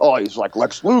 he's like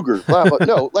Lex Luger. But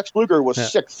no, Lex Luger was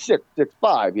 6'6",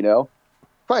 6'5",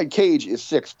 Brian Cage is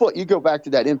 6 foot. You go back to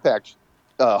that Impact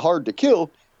Hard to Kill,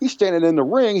 he's standing in the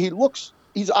ring.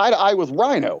 He's eye to eye with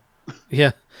Rhino.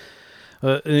 Yeah.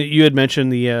 You had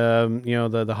mentioned the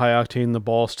the high octane, the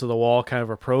balls to the wall kind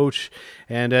of approach,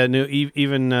 and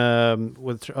even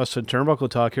with us at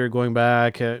Turnbuckle Talk here, going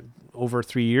back over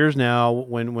 3 years now,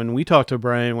 when we talked to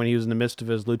Brian when he was in the midst of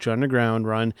his Lucha Underground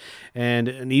run,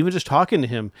 and even just talking to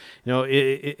him,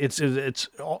 it's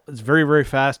very, very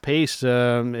fast paced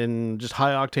and just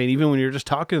high octane. Even when you're just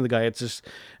talking to the guy, it's just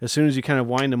as soon as you kind of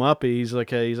wind him up, he's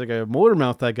like a motor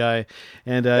mouth, that guy,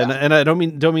 and I don't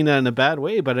mean that in a bad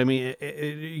way, but I mean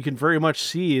you can very much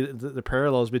see the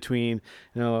parallels between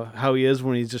how he is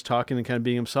when he's just talking and kind of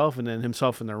being himself, and then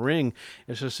himself in the ring.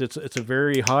 It's a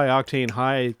very high octane,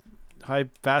 high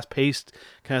fast-paced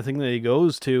kind of thing that he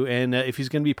goes to, and if he's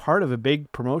going to be part of a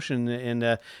big promotion and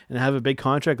have a big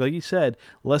contract, like you said,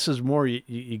 less is more.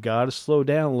 You got to slow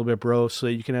down a little bit, bro, so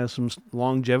that you can have some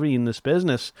longevity in this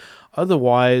business.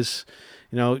 Otherwise,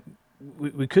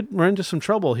 we could run into some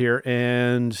trouble here,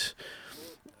 and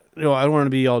I don't want to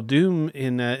be all doom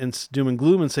in doom and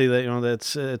gloom and say that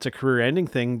that's it's a career-ending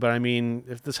thing. But I mean,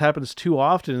 if this happens too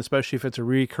often, especially if it's a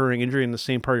recurring injury in the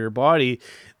same part of your body,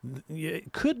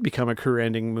 it could become a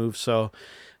career-ending move. So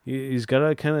he's got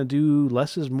to kind of do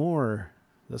less is more.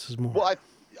 Less is more. Well,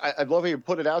 I love how you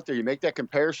put it out there. You make that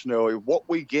comparison, though, what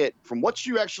we get from what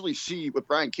you actually see with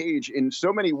Brian Cage in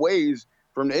so many ways.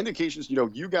 From the indications,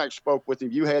 you guys spoke with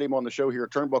him. You had him on the show here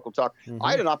at Turnbuckle Talk. Mm-hmm.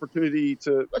 I had an opportunity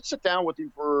to sit down with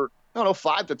him for,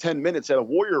 5 to 10 minutes at a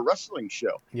Warrior Wrestling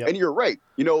show. Yep. And you're right.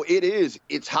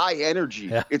 It's high energy.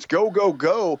 Yeah. It's go, go,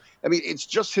 go. I mean, it's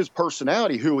just his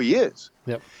personality, who he is.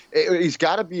 Yep. He's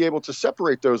got to be able to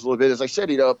separate those a little bit. As I said,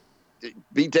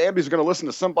 be damned he's going to listen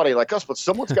to somebody like us, but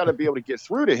someone's got to be able to get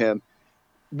through to him.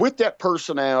 With that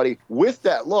personality, with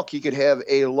that look, he could have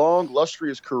a long,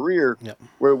 lustrous career. Yep.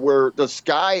 where the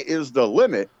sky is the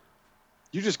limit.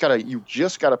 You just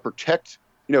gotta protect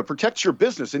your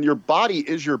business, and your body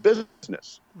is your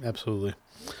business. Absolutely.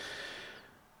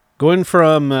 Going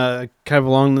from kind of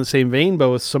along the same vein, but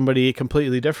with somebody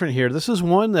completely different here. This is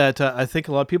one that I think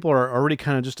a lot of people are already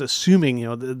kind of just assuming,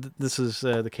 this is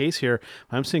the case here.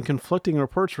 I'm seeing conflicting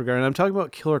reports regarding. I'm talking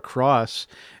about Killer Kross,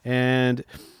 and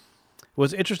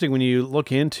what's interesting when you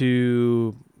look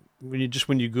into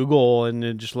when you Google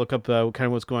and just look up kind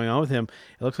of what's going on with him,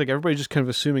 it looks like everybody's just kind of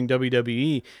assuming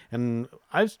WWE, and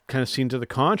I've kind of seen to the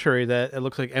contrary that it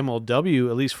looks like MLW,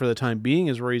 at least for the time being,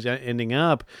 is where he's ending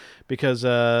up, because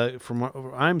from what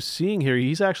I'm seeing here,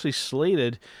 he's actually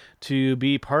slated to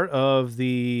be part of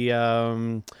the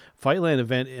Fightland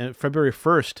event February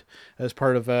 1st as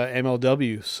part of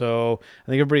MLW. So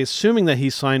I think everybody assuming that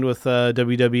he's signed with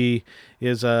WWE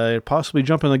is possibly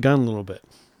jumping the gun a little bit.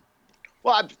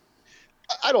 Well,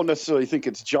 I don't necessarily think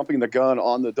it's jumping the gun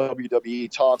on the WWE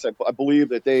talks. I believe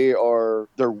that they're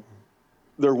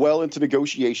well into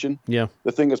negotiation. Yeah,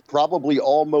 the thing is probably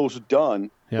almost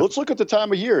done. Yeah. Let's look at the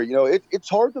time of year. It's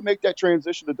hard to make that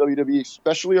transition to WWE,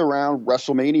 especially around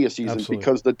WrestleMania season. Absolutely.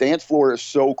 Because the dance floor is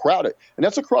so crowded, and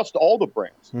that's across all the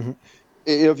brands. Mm-hmm.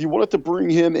 If you wanted to bring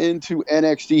him into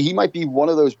NXT, he might be one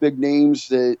of those big names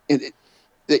that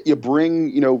you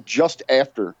bring, just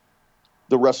after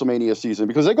the WrestleMania season,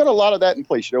 because they got a lot of that in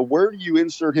place. Where do you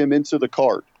insert him into the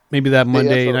card? Maybe that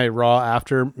Monday Night Raw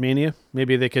after Mania.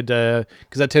 Maybe they could, because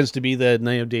that tends to be the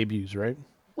night of debuts, right?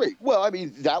 Right. Well, I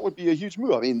mean, that would be a huge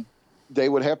move. I mean, they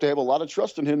would have to have a lot of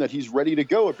trust in him that he's ready to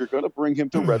go if you're going to bring him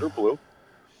to red or blue.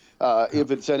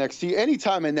 If it's NXT,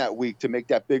 anytime in that week to make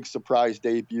that big surprise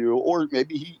debut, or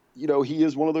maybe he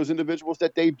is one of those individuals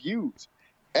that debuts.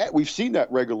 We've seen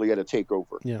that regularly at a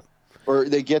takeover. Yeah. Or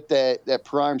they get that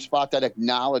prime spot, that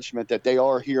acknowledgement that they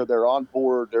are here, they're on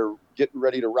board, they're getting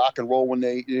ready to rock and roll when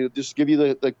they just give you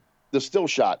the still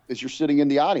shot as you're sitting in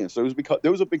the audience.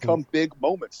 Those have become big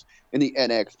moments in the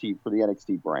NXT for the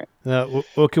NXT brand.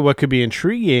 What could be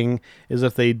intriguing is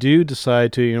if they do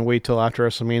decide to wait till after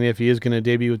WrestleMania, if he is going to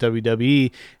debut with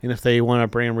WWE, and if they want to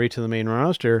bring him right to the main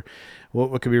roster.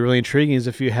 What could be really intriguing is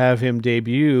if you have him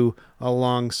debut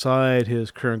alongside his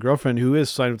current girlfriend, who is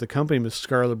signed with the company, Miss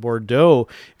Scarlett Bordeaux.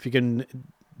 If you can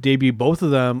debut both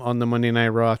of them on the Monday Night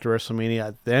Raw after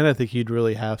WrestleMania, then I think you'd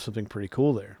really have something pretty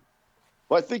cool there.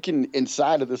 Well, I think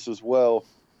inside of this as well,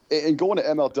 and going to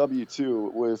MLW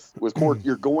too with Court,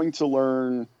 you're going to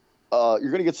learn, you're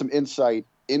going to get some insight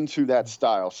into that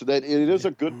style, so that it is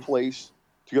a good place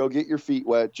to go get your feet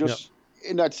wet. Just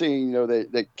not saying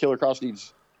that Killer Kross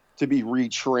needs to be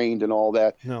retrained and all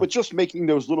that, but just making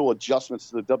those little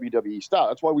adjustments to the WWE style.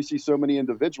 That's why we see so many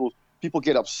individuals. People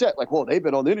get upset, like, well, they've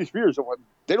been on the Indiesphere, so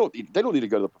they don't need to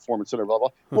go to the Performance Center, blah blah.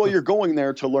 Well, you're going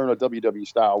there to learn a WWE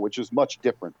style, which is much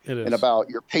different and about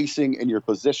your pacing and your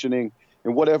positioning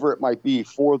and whatever it might be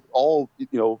for all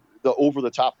the over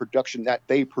the top production that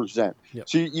they present. Yep.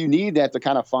 So you need that to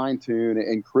kind of fine tune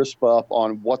and crisp up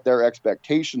on what their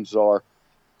expectations are.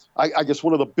 I guess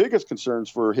one of the biggest concerns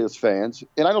for his fans,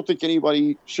 and I don't think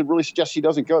anybody should really suggest he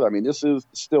doesn't go there. I mean, this is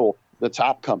still the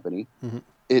top company. Mm-hmm.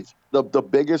 It's the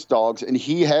biggest dogs, and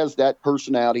he has that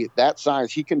personality, that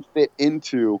size. He can fit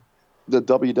into the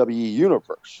WWE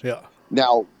universe. Yeah.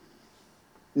 Now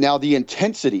the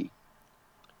intensity,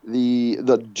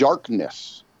 the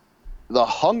darkness, the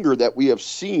hunger that we have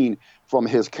seen from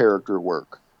his character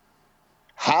work,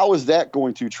 how is that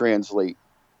going to translate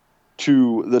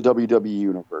to the WWE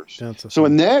universe? So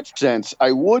in that sense,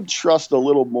 I would trust a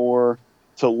little more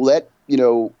to let,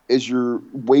 as you're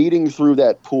wading through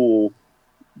that pool,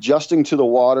 adjusting to the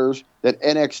waters, that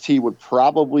NXT would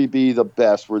probably be the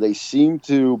best, where they seem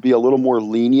to be a little more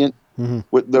lenient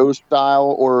with those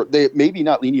style, or they maybe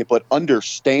not lenient, but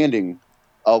understanding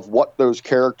of what those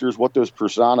characters, what those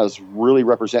personas really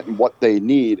represent and what they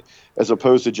need, as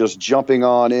opposed to just jumping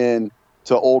on in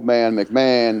to Old Man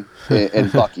McMahon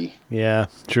and Bucky. Yeah,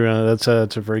 true. That's a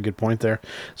very good point there.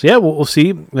 So yeah, we'll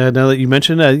see. Now that you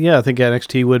mentioned, yeah, I think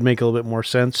NXT would make a little bit more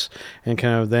sense, and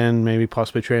kind of then maybe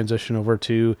possibly transition over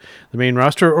to the main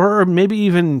roster, or maybe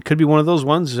even could be one of those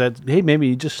ones that, hey, maybe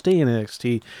you just stay in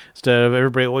NXT instead of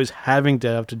everybody always having to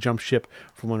have to jump ship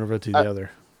from one over to the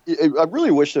other. I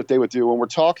really wish that they would do, when we're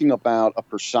talking about a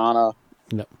persona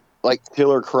like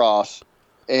Killer Kross,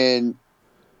 and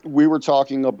we were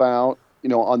talking about,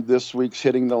 on this week's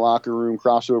Hitting the Locker Room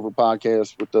crossover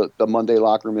podcast with the Monday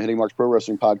Locker Room and Hitting Marks Pro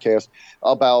Wrestling podcast,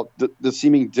 about the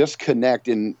seeming disconnect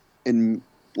in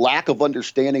lack of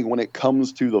understanding when it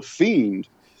comes to the Fiend.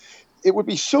 It would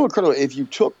be so incredible if you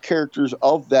took characters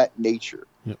of that nature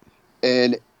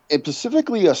and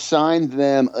specifically assigned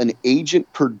them an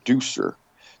agent producer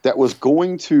that was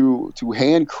going to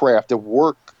handcraft and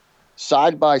work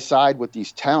side by side with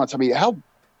these talents. I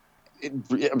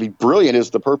mean, brilliant is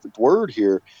the perfect word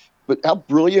here, but how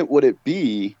brilliant would it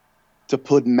be to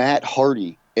put Matt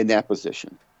Hardy in that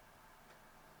position?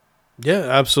 Yeah,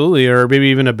 absolutely. Or maybe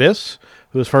even Abyss,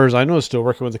 who, as far as I know, is still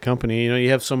working with the company. You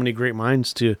have so many great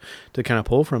minds to kind of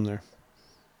pull from there.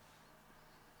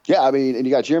 Yeah, I mean, and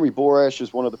you got Jeremy Borash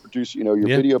as one of the producers, your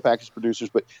video package producers.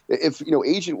 But if,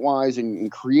 agent-wise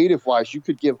and creative-wise, you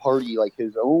could give Hardy like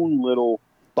his own little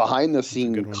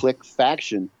behind-the-scene click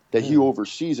faction that he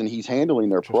oversees, and he's handling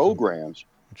their programs.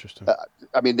 Interesting.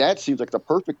 I mean, that seems like the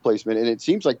perfect placement, and it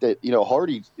seems like that,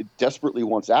 Hardy desperately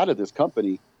wants out of this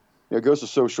company. Goes to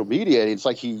social media, and it's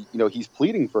like he's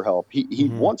pleading for help. He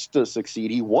wants to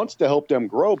succeed. He wants to help them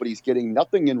grow, but he's getting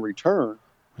nothing in return.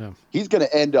 Yeah. He's going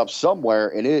to end up somewhere,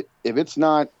 and if it's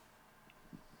not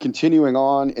continuing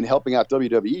on and helping out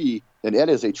WWE, then that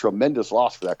is a tremendous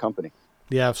loss for that company.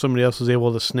 Yeah, if somebody else was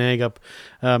able to snag up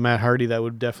Matt Hardy, that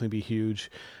would definitely be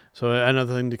huge. So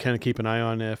another thing to kind of keep an eye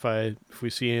on. If we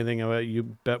see anything about You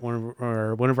Bet one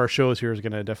of our shows here is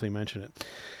going to definitely mention it.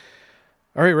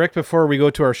 All right, Rick, before we go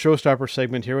to our showstopper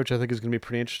segment here, which I think is going to be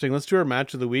pretty interesting, let's do our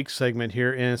match of the week segment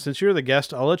here. And since you're the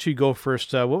guest, I'll let you go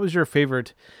first. What was your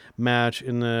favorite match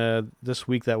in this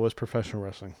week that was professional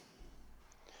wrestling?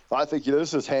 I think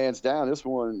this is hands down.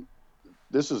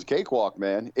 This is cakewalk,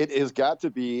 man. It has got to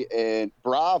be, and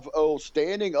bravo,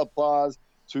 standing applause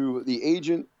to the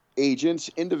agents,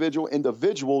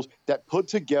 individuals that put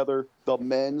together the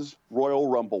men's Royal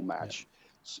Rumble match.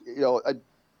 Yeah. A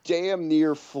damn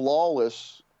near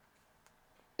flawless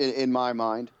in my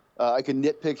mind. I can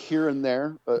nitpick here and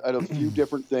there at a few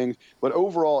different things, but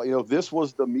overall, this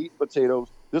was the meat and potatoes.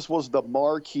 This was the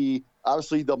marquee,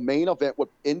 obviously the main event, what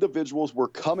individuals were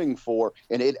coming for,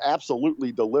 and it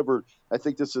absolutely delivered. I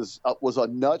think this was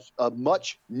a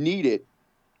much needed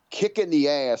kick in the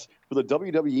ass for the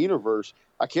WWE Universe.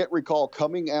 I can't recall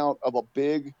coming out of a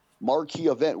big marquee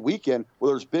event weekend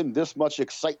where there's been this much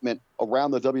excitement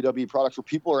around the WWE products, where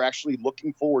people are actually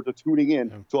looking forward to tuning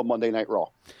in to a Monday Night Raw.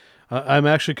 I'm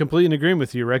actually completely in agreement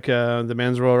with you, Rick. The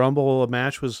Men's Royal Rumble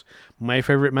match was my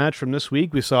favorite match from this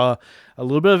week. We saw a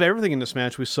little bit of everything in this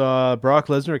match. We saw Brock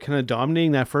Lesnar kind of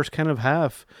dominating that first kind of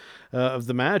half of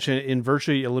the match and in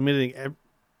virtually eliminating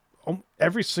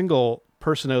every single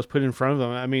person that was put in front of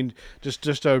them. I mean, just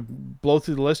to blow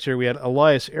through the list here, we had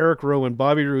Elias, Eric Rowan,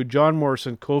 Bobby Roode, John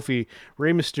Morrison, Kofi,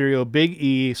 Rey Mysterio, Big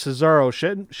E, Cesaro,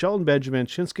 Shelton Benjamin,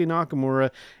 Shinsuke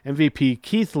Nakamura, MVP,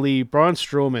 Keith Lee, Braun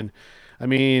Strowman. I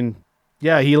mean,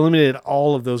 yeah, he eliminated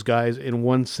all of those guys in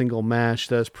one single match.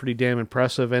 That's pretty damn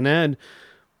impressive. And then,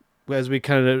 as we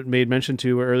kind of made mention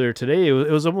to earlier today,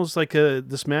 it was almost like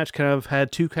this match kind of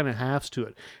had two kind of halves to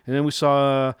it. And then we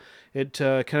saw it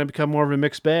kind of become more of a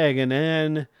mixed bag. And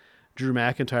then Drew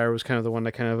McIntyre was kind of the one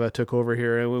that kind of took over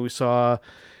here. And when we saw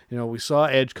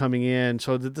Edge coming in.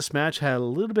 So this match had a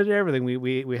little bit of everything.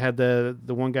 We had the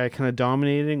one guy kind of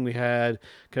dominating. We had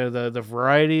kind of the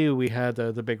variety. We had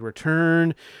the big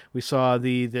return. We saw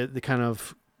the kind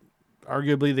of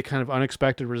arguably the kind of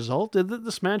unexpected result.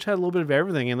 This match had a little bit of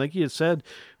everything. And like you had said,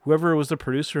 whoever was the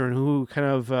producer and who kind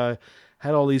of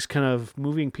had all these kind of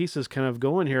moving pieces kind of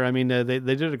going here. I mean, they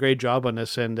did a great job on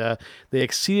this, and they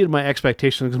exceeded my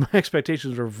expectations, because my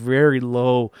expectations were very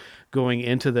low going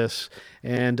into this.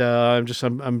 And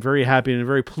I'm very happy and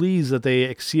very pleased that they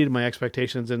exceeded my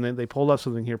expectations, and they pulled off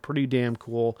something here pretty damn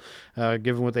cool,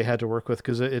 given what they had to work with,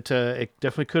 because it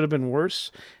definitely could have been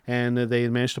worse, and they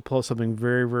managed to pull off something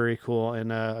very, very cool,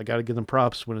 and I got to give them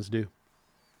props when it's due.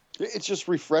 It's just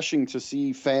refreshing to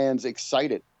see fans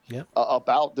excited. Yep.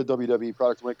 About the WWE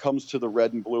product when it comes to the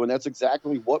red and blue. And that's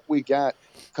exactly what we got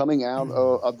coming out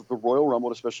of the Royal Rumble,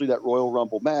 especially that Royal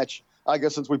Rumble match. I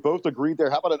guess since we both agreed there,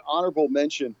 how about an honorable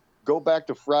mention? Go back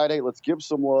to Friday. Let's give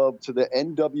some love to the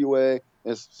NWA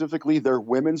and specifically their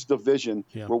women's division,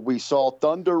 where we saw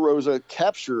Thunder Rosa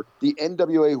capture the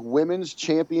NWA Women's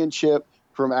Championship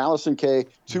from Allison Kay.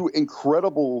 Two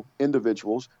incredible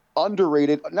individuals,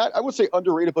 underrated, not I would say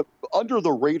underrated, but under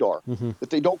the radar, that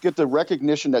they don't get the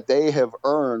recognition that they have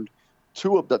earned.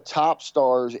 Two of the top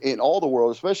stars in all the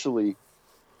world, especially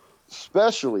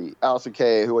Allison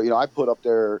Kay, who I put up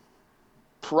there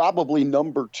probably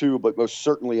number 2, but most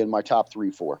certainly in my top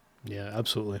 3-4. Yeah,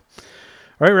 absolutely.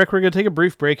 All right, Rick, we're going to take a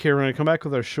brief break here. We're going to come back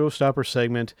with our showstopper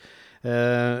segment,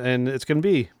 and it's going to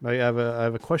be I have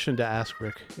a question to ask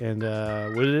Rick, and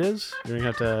what it is, you're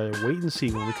going to have to wait and see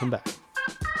when we come back.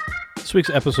 This week's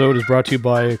episode is brought to you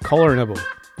by Collar & Elbow.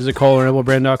 Visit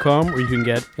collarandelbowbrand.com, where you can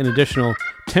get an additional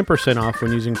 10% off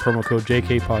when using promo code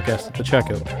JKPodcast at the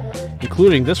checkout,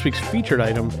 including this week's featured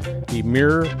item, the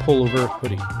Mirror Pullover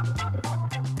Hoodie.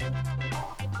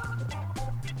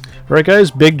 All right,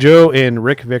 guys, Big Joe and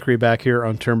Rick Vickery back here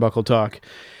on Turnbuckle Talk.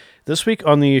 This week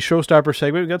on the Showstopper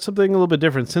segment, we got something a little bit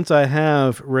different. Since I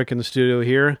have Rick in the studio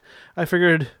here, I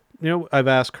figured, I've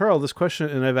asked Carl this question,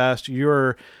 and I've asked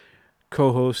your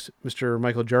co-host, Mr.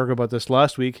 Michael Jargo, about this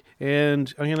last week,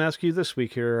 and I'm going to ask you this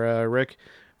week here, Rick,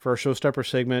 for our Showstopper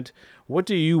segment. What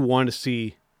do you want to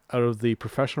see out of the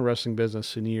professional wrestling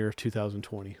business in the year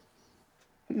 2020?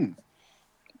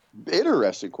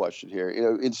 Interesting question here.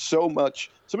 In so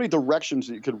many directions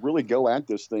that you could really go at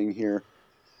this thing here.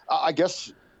 I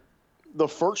guess the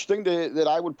first thing that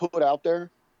I would put out there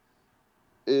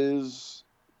is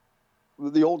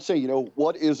the old saying,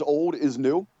 what is old is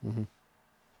new.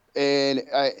 And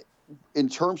in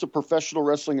terms of professional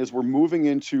wrestling, as we're moving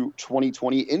into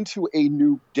 2020, into a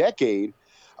new decade,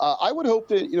 I would hope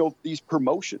that, these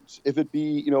promotions, if it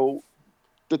be,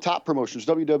 the top promotions,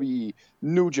 WWE,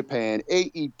 New Japan,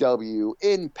 AEW,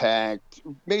 Impact,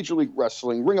 Major League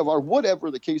Wrestling, Ring of Honor,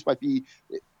 whatever the case might be,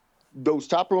 those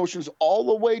top promotions all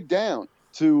the way down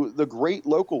to the great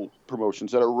local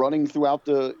promotions that are running throughout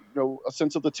a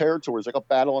sense of the territories, like a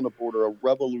Battle on the Border, a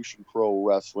Revolution Pro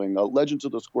Wrestling, a Legends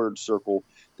of the Squared Circle,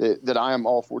 that I am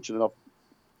all fortunate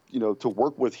enough, to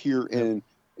work with here in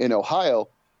Ohio,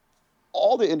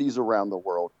 all the indies around the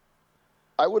world.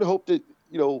 I would hope that,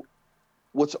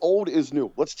 what's old is new.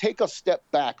 Let's take a step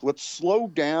back. Let's slow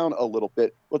down a little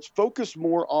bit. Let's focus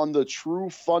more on the true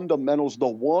fundamentals, the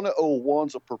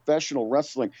 101s of professional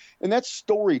wrestling. And that's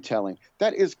storytelling.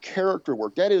 That is character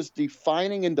work. That is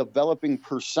defining and developing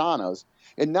personas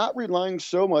and not relying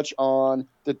so much on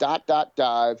the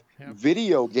dive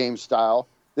video game style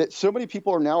that so many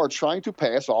people are trying to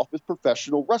pass off as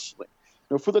professional wrestling.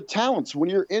 For the talents, when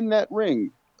you're in that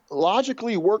ring,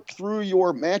 logically work through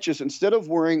your matches instead of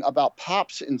worrying about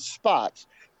pops and spots.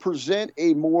 Present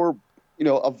a more,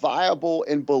 a viable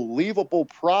and believable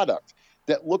product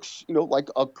that looks, like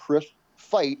a crisp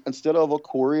fight instead of a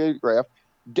choreographed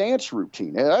dance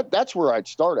routine. And that's where I'd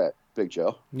start at, Big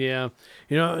Joe. Yeah.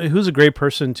 Who's a great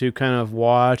person to kind of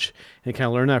watch and kind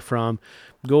of learn that from?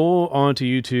 Go onto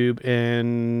YouTube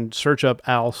and search up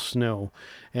Al Snow,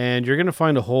 and you're going to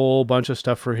find a whole bunch of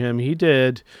stuff for him. He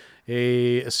did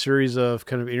a series of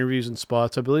kind of interviews and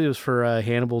spots. I believe it was for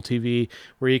Hannibal TV,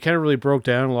 where he kind of really broke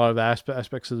down a lot of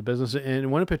aspects of the business. And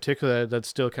one in particular that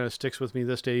still kind of sticks with me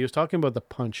this day, he was talking about the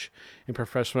punch in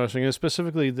professional wrestling, and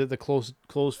specifically the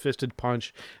closed-fisted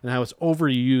punch and how it's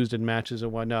overused in matches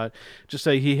and whatnot. Just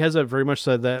that he has very much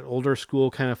that older school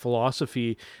kind of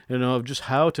philosophy, of just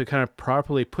how to kind of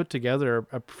properly put together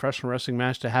a professional wrestling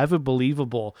match, to have it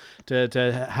believable,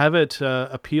 to have it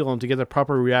appeal, and to get the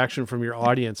proper reaction from your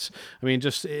audience.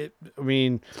 Just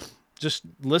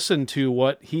listen to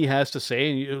what he has to say,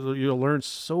 and you'll learn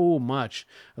so much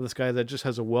of this guy that just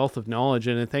has a wealth of knowledge.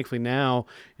 And thankfully now,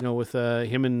 with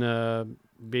him and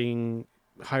being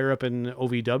higher up in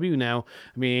OVW now,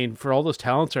 for all those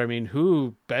talents there,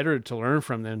 who better to learn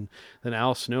from than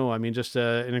Al Snow? Just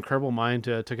an incredible mind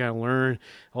to kind of learn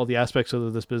all the aspects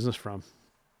of this business from.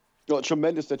 Well,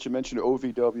 tremendous that you mentioned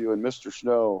OVW and Mr.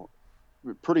 Snow.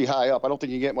 Pretty high up. I don't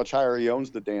think you get much higher. He owns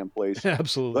the damn place.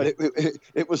 Absolutely. But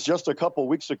it was just a couple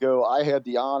weeks ago. I had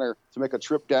the honor to make a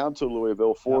trip down to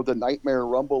Louisville for the Nightmare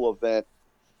Rumble event.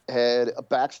 Had a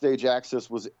backstage access,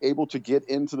 was able to get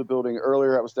into the building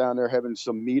earlier. I was down there having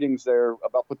some meetings there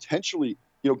about potentially,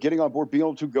 getting on board, being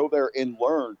able to go there and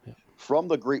learn from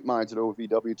the great minds at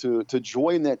OVW to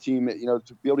join that team,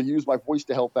 to be able to use my voice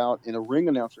to help out in a ring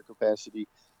announcer capacity.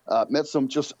 Met some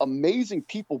just amazing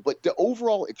people, but the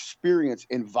overall experience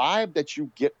and vibe that you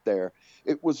get there,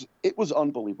 it was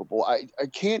unbelievable. I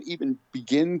can't even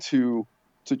begin to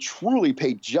to truly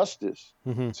pay justice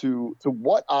to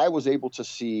what I was able to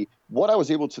see, what I was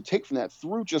able to take from that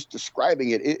through just describing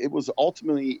it. It was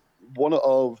ultimately one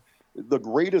of the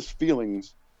greatest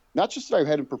feelings, not just that I've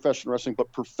had in professional wrestling,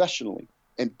 but professionally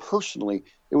and personally.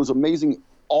 It was amazing.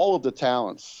 All of the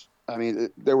talents, I mean,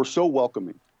 they were so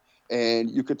welcoming.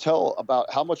 And you could tell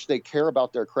about how much they care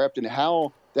about their craft and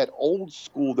how that old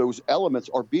school, those elements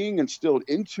are being instilled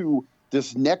into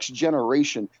this next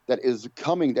generation that is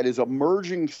coming, that is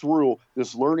emerging through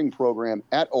this learning program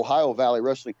at Ohio Valley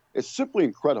Wrestling. It's simply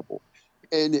incredible.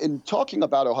 And in talking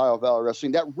about Ohio Valley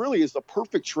Wrestling, that really is the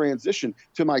perfect transition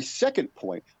to my second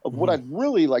point of what I'd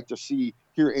really like to see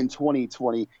here in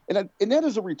 2020. And that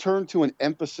is a return to an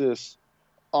emphasis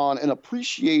on an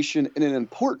appreciation and an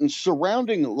importance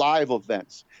surrounding live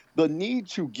events. The need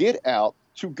to get out,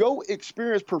 to go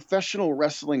experience professional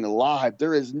wrestling live.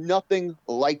 There is nothing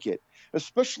like it,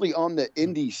 especially on the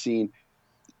indie scene.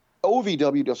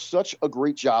 OVW does such a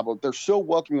great job of, they're so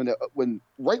welcoming when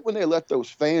they let those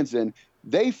fans in,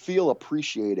 they feel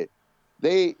appreciated.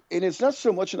 And it's not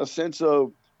so much in a sense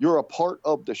of you're a part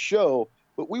of the show,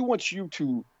 but we want you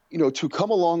to, to come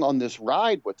along on this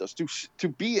ride with us, to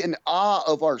be in awe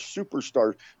of our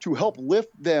superstars, to help lift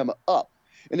them up.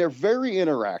 And they're very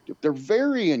interactive. They're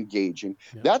very engaging.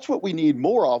 Yeah. That's what we need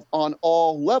more of on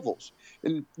all levels.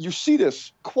 And you see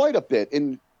this quite a bit.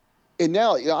 And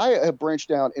now I have branched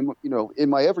down in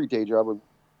my everyday job,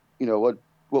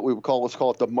 what we would call, let's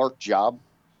call it the Mark job.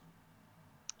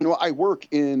 I work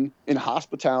in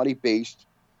hospitality-based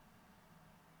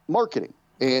marketing,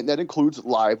 and that includes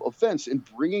live events and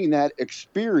bringing that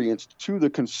experience to the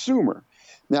consumer.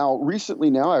 Now,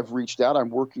 recently I've reached out. I'm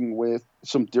working with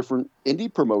some different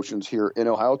indie promotions here in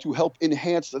Ohio to help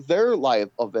enhance their live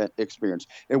event experience.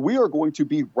 And we are going to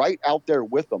be right out there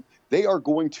with them. They are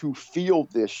going to feel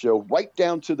this show right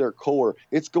down to their core.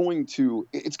 It's going to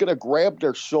grab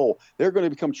their soul. They're going to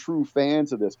become true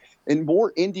fans of this. And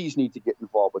more indies need to get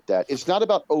involved with that. It's not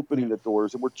about opening the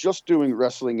doors, and we're just doing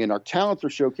wrestling, and our talents are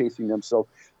showcasing themselves.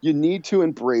 You need to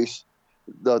embrace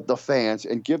the fans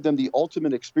and give them the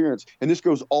ultimate experience. And this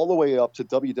goes all the way up to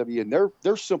WWE. And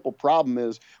their simple problem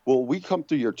is, well, we come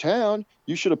to your town,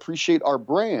 you should appreciate our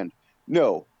brand.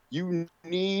 No, you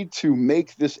need to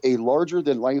make this a larger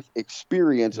than life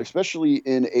experience, especially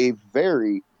in a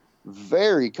very,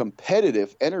 very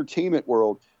competitive entertainment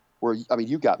world where,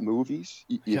 you've got movies,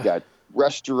 you've got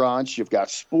restaurants, you've got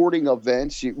sporting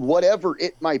events, whatever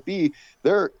it might be.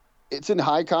 It's in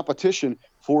high competition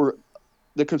for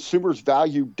the consumer's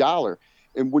value dollar.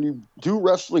 And when you do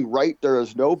wrestling right, there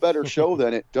is no better show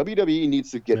than it. WWE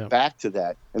needs to get back to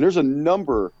that. And there's a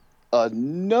number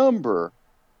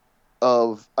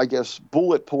of, I guess,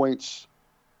 bullet points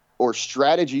or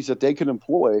strategies that they can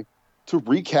employ to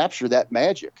recapture that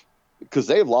magic, because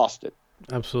they've lost it.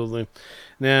 Absolutely.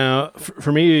 Now,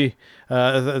 for me,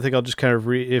 I think I'll just kind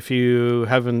of if you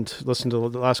haven't listened to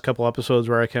the last couple episodes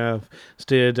where I kind of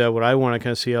stated what I want to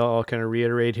kind of see, I'll kind of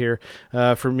reiterate here.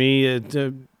 For me,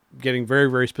 getting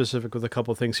very, very specific with a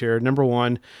couple of things here. Number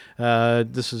one,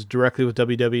 this is directly with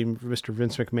WWE, Mr.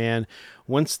 Vince McMahon.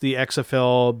 Once the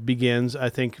XFL begins, I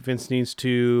think Vince needs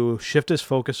to shift his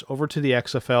focus over to the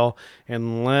XFL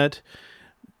and let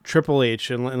Triple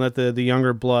H and let the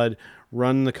younger blood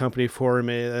run the company for him.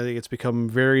 I think it's become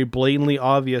very blatantly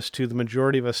obvious to the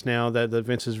majority of us now that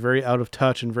Vince is very out of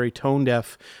touch and very tone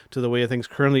deaf to the way things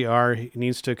currently are. He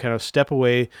needs to kind of step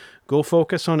away, go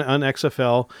focus on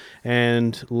XFL,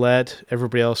 and let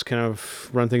everybody else kind of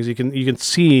run things. You can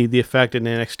see the effect in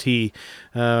NXT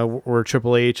where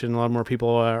Triple H and a lot more people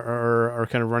are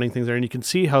kind of running things there, and you can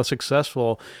see how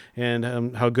successful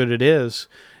and how good it is,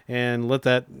 and let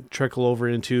that trickle over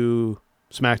into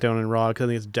SmackDown and Raw, because I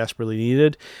think it's desperately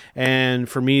needed. And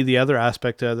for me, the other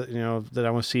aspect that I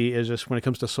want to see is just when it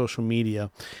comes to social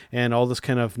media and all this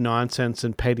kind of nonsense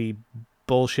and petty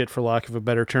bullshit, for lack of a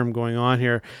better term, going on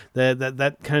here,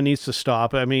 that kind of needs to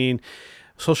stop. I mean,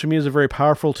 social media is a very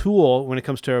powerful tool when it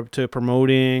comes to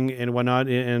promoting and whatnot,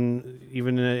 and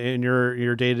even in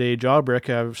your day-to-day job, Rick,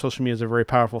 social media is a very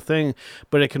powerful thing,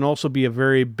 but it can also be a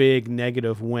very big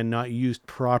negative when not used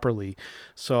properly.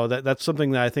 So that's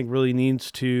something that I think really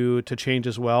needs to change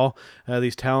as well.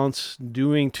 These talents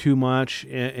doing too much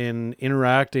and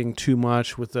interacting too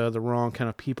much with the wrong kind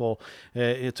of people,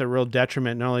 it's a real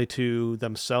detriment not only to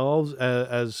themselves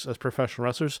as professional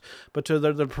wrestlers, but to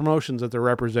the promotions that they're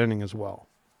representing as well.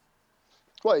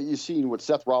 Well, you've seen what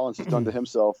Seth Rollins has done to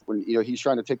himself when he's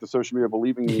trying to take the social media,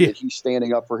 believing that he's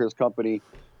standing up for his company.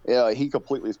 He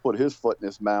completely has put his foot in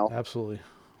his mouth. Absolutely.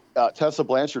 Tessa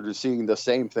Blanchard is seeing the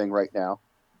same thing right now.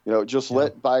 Just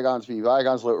let bygones be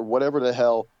bygones, or whatever the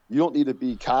hell. You don't need to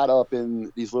be caught up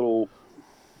in these little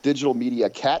digital media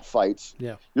cat fights.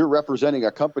 Yeah. You're representing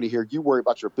a company here. You worry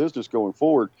about your business going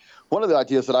forward. One of the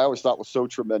ideas that I always thought was so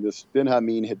tremendous, Ben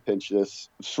Hameen had pinched this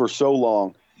for so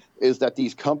long, is that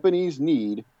these companies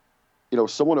need,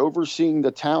 someone overseeing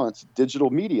the talent's digital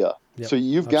media. Yep, so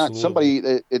you've got somebody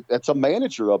that's a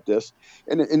manager of this.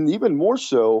 And even more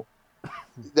so,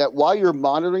 that while you're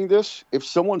monitoring this, if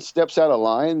someone steps out of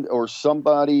line or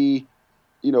somebody,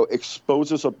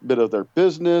 exposes a bit of their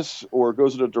business or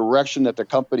goes in a direction that the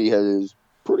company has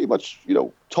pretty much,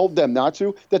 told them not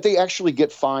to, that they actually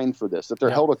get fined for this, that they're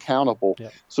held accountable,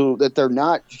 so that they're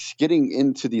not getting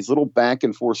into these little back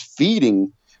and forth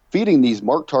feeding these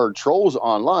mark-tard trolls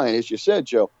online. As you said,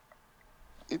 Joe,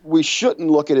 we shouldn't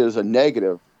look at it as a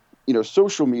negative.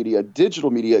 Social media,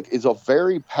 digital media is a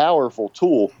very powerful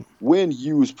tool when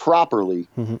used properly,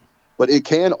 but it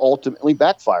can ultimately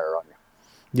backfire on you.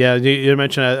 Yeah, you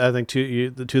mentioned, I think,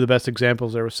 two of the best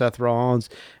examples there were Seth Rollins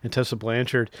and Tessa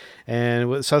Blanchard. And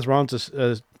with Seth Rollins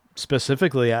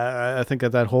specifically, I think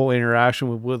that whole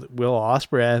interaction with Will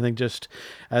Ospreay,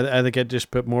 I think it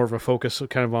just put more of a focus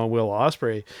kind of on Will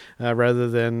Ospreay rather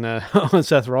than on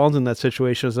Seth Rollins in that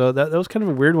situation. So that was kind of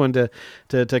a weird one to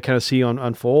kind of see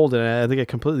unfold, and I think it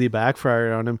completely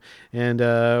backfired on him. And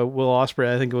Will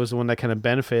Ospreay, I think, was the one that kind of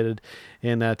benefited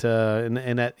in that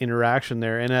in that interaction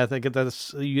there. And I think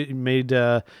you made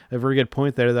a very good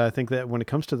point there, that I think that when it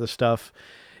comes to this stuff,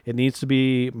 it needs to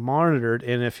be monitored,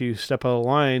 and if you step out of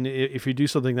line, if you do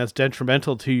something that's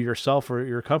detrimental to yourself or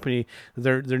your company,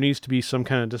 there needs to be some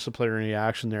kind of disciplinary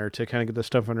action there to kind of get this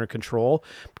stuff under control,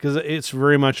 because it's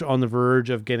very much on the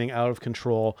verge of getting out of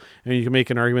control, and you can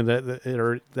make an argument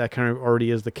that kind of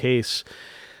already is the case.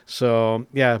 So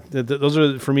yeah, those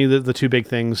are for me the two big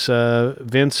things.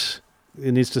 Vince,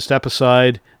 it needs to step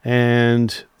aside,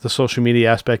 and the social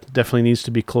media aspect definitely needs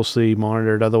to be closely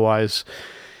monitored. Otherwise,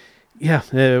 yeah,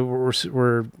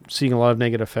 we're seeing a lot of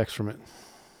negative effects from it.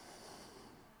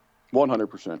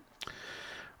 100%.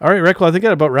 All right, Rick. Well, I think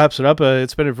that about wraps it up.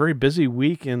 It's been a very busy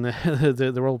week in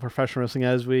the world of professional wrestling.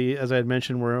 As I had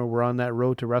mentioned, we're on that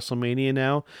road to WrestleMania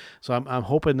now. So I'm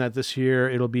hoping that this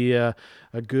year it'll be a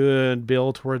good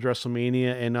build towards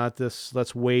WrestleMania, and not this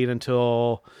let's wait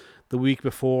until the week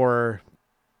before.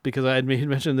 Because I had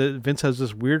mentioned that Vince has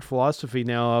this weird philosophy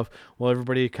now of, well,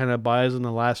 everybody kind of buys in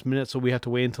the last minute, so we have to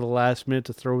wait until the last minute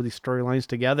to throw these storylines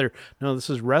together. No, this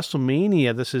is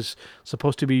WrestleMania. This is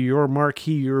supposed to be your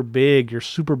marquee, your big, your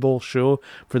Super Bowl show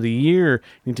for the year.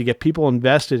 You need to get people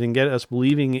invested and get us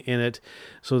believing in it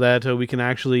so that we can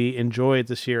actually enjoy it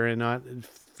this year and not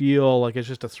feel like it's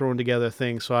just a thrown together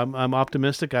thing. So I'm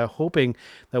optimistic. I'm hoping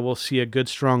that we'll see a good,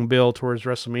 strong build towards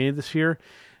WrestleMania this year.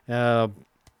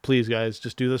 Please, guys,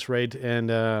 just do this right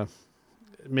and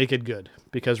make it good.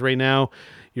 Because right now,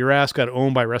 your ass got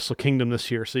owned by Wrestle Kingdom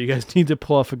this year, so you guys need to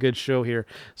pull off a good show here.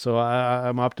 So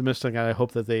I'm optimistic, and I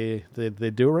hope that they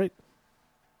do it right.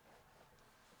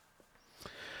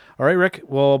 All right, Rick.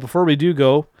 Well, before we do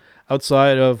go,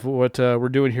 outside of what we're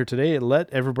doing here today, let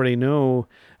everybody know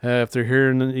if they're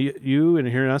hearing you and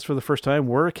hearing us for the first time,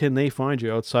 where can they find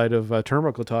you outside of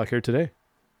Turnbuckle Talk here today?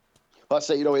 I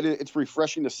say, it's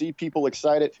refreshing to see people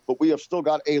excited, but we have still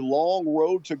got a long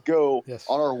road to go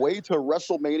on our way to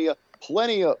WrestleMania.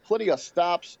 Plenty of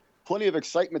stops, plenty of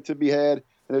excitement to be had.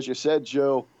 And as you said,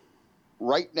 Joe,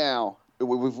 right now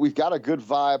we've got a good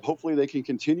vibe. Hopefully they can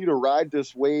continue to ride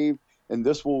this wave, and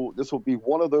this will be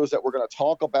one of those that we're going to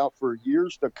talk about for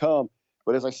years to come.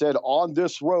 But as I said, on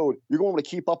this road, you're going to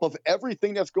keep up with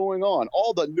everything that's going on,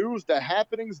 all the news, the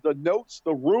happenings, the notes,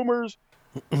 the rumors.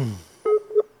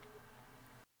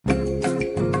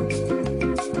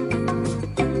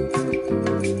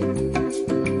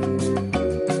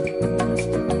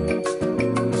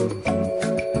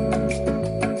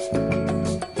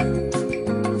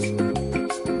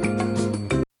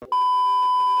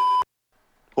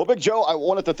 Well, Big Joe, I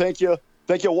wanted to thank you.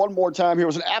 Thank you one more time here. It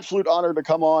was an absolute honor to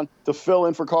come on to fill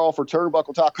in for Carl for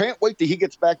Turnbuckle Talk. Can't wait till he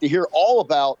gets back to hear all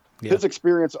about his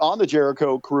experience on the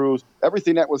Jericho cruise,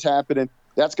 everything that was happening.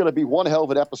 That's going to be one hell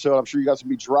of an episode. I'm sure you guys will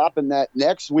be dropping that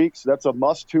next week, so that's a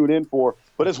must tune in for.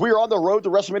 But as we are on the road to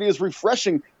WrestleMania, it's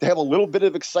refreshing to have a little bit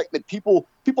of excitement. People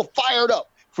fired up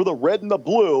for the red and the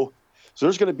blue. So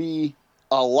there's going to be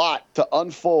a lot to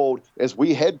unfold as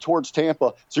we head towards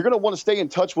Tampa. So you're going to want to stay in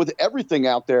touch with everything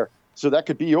out there. So that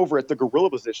could be over at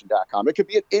thegorillaposition.com. It could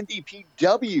be at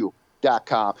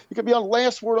ndpw.com. It could be on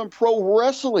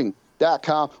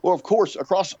lastwordonprowrestling.com. Or, of course,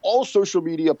 across all social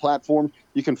media platforms,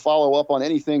 you can follow up on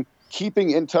anything, keeping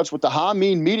in touch with the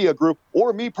Hameen Media Group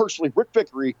or me personally, Rick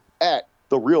Vickery, at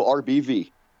The Real RBV.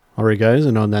 All right, guys,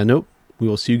 and on that note, we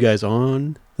will see you guys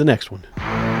on the next one.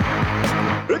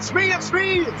 It's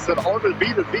me. It's an art of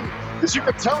B to B. As you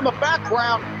can tell in the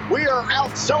background, we are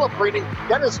out celebrating.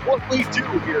 That is what we do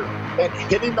here at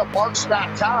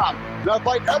hittingthemarks.com. And I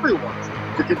invite everyone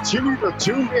to continue to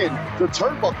tune in to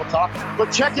Turnbuckle Talk,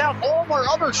 but check out all of our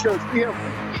other shows. We have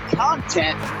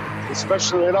content,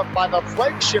 especially lit up by the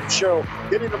flagship show,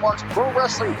 Hitting the Marks Pro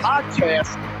Wrestling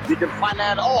Podcast. You can find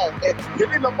that all at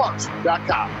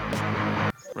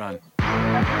hittingthemarks.com. Run.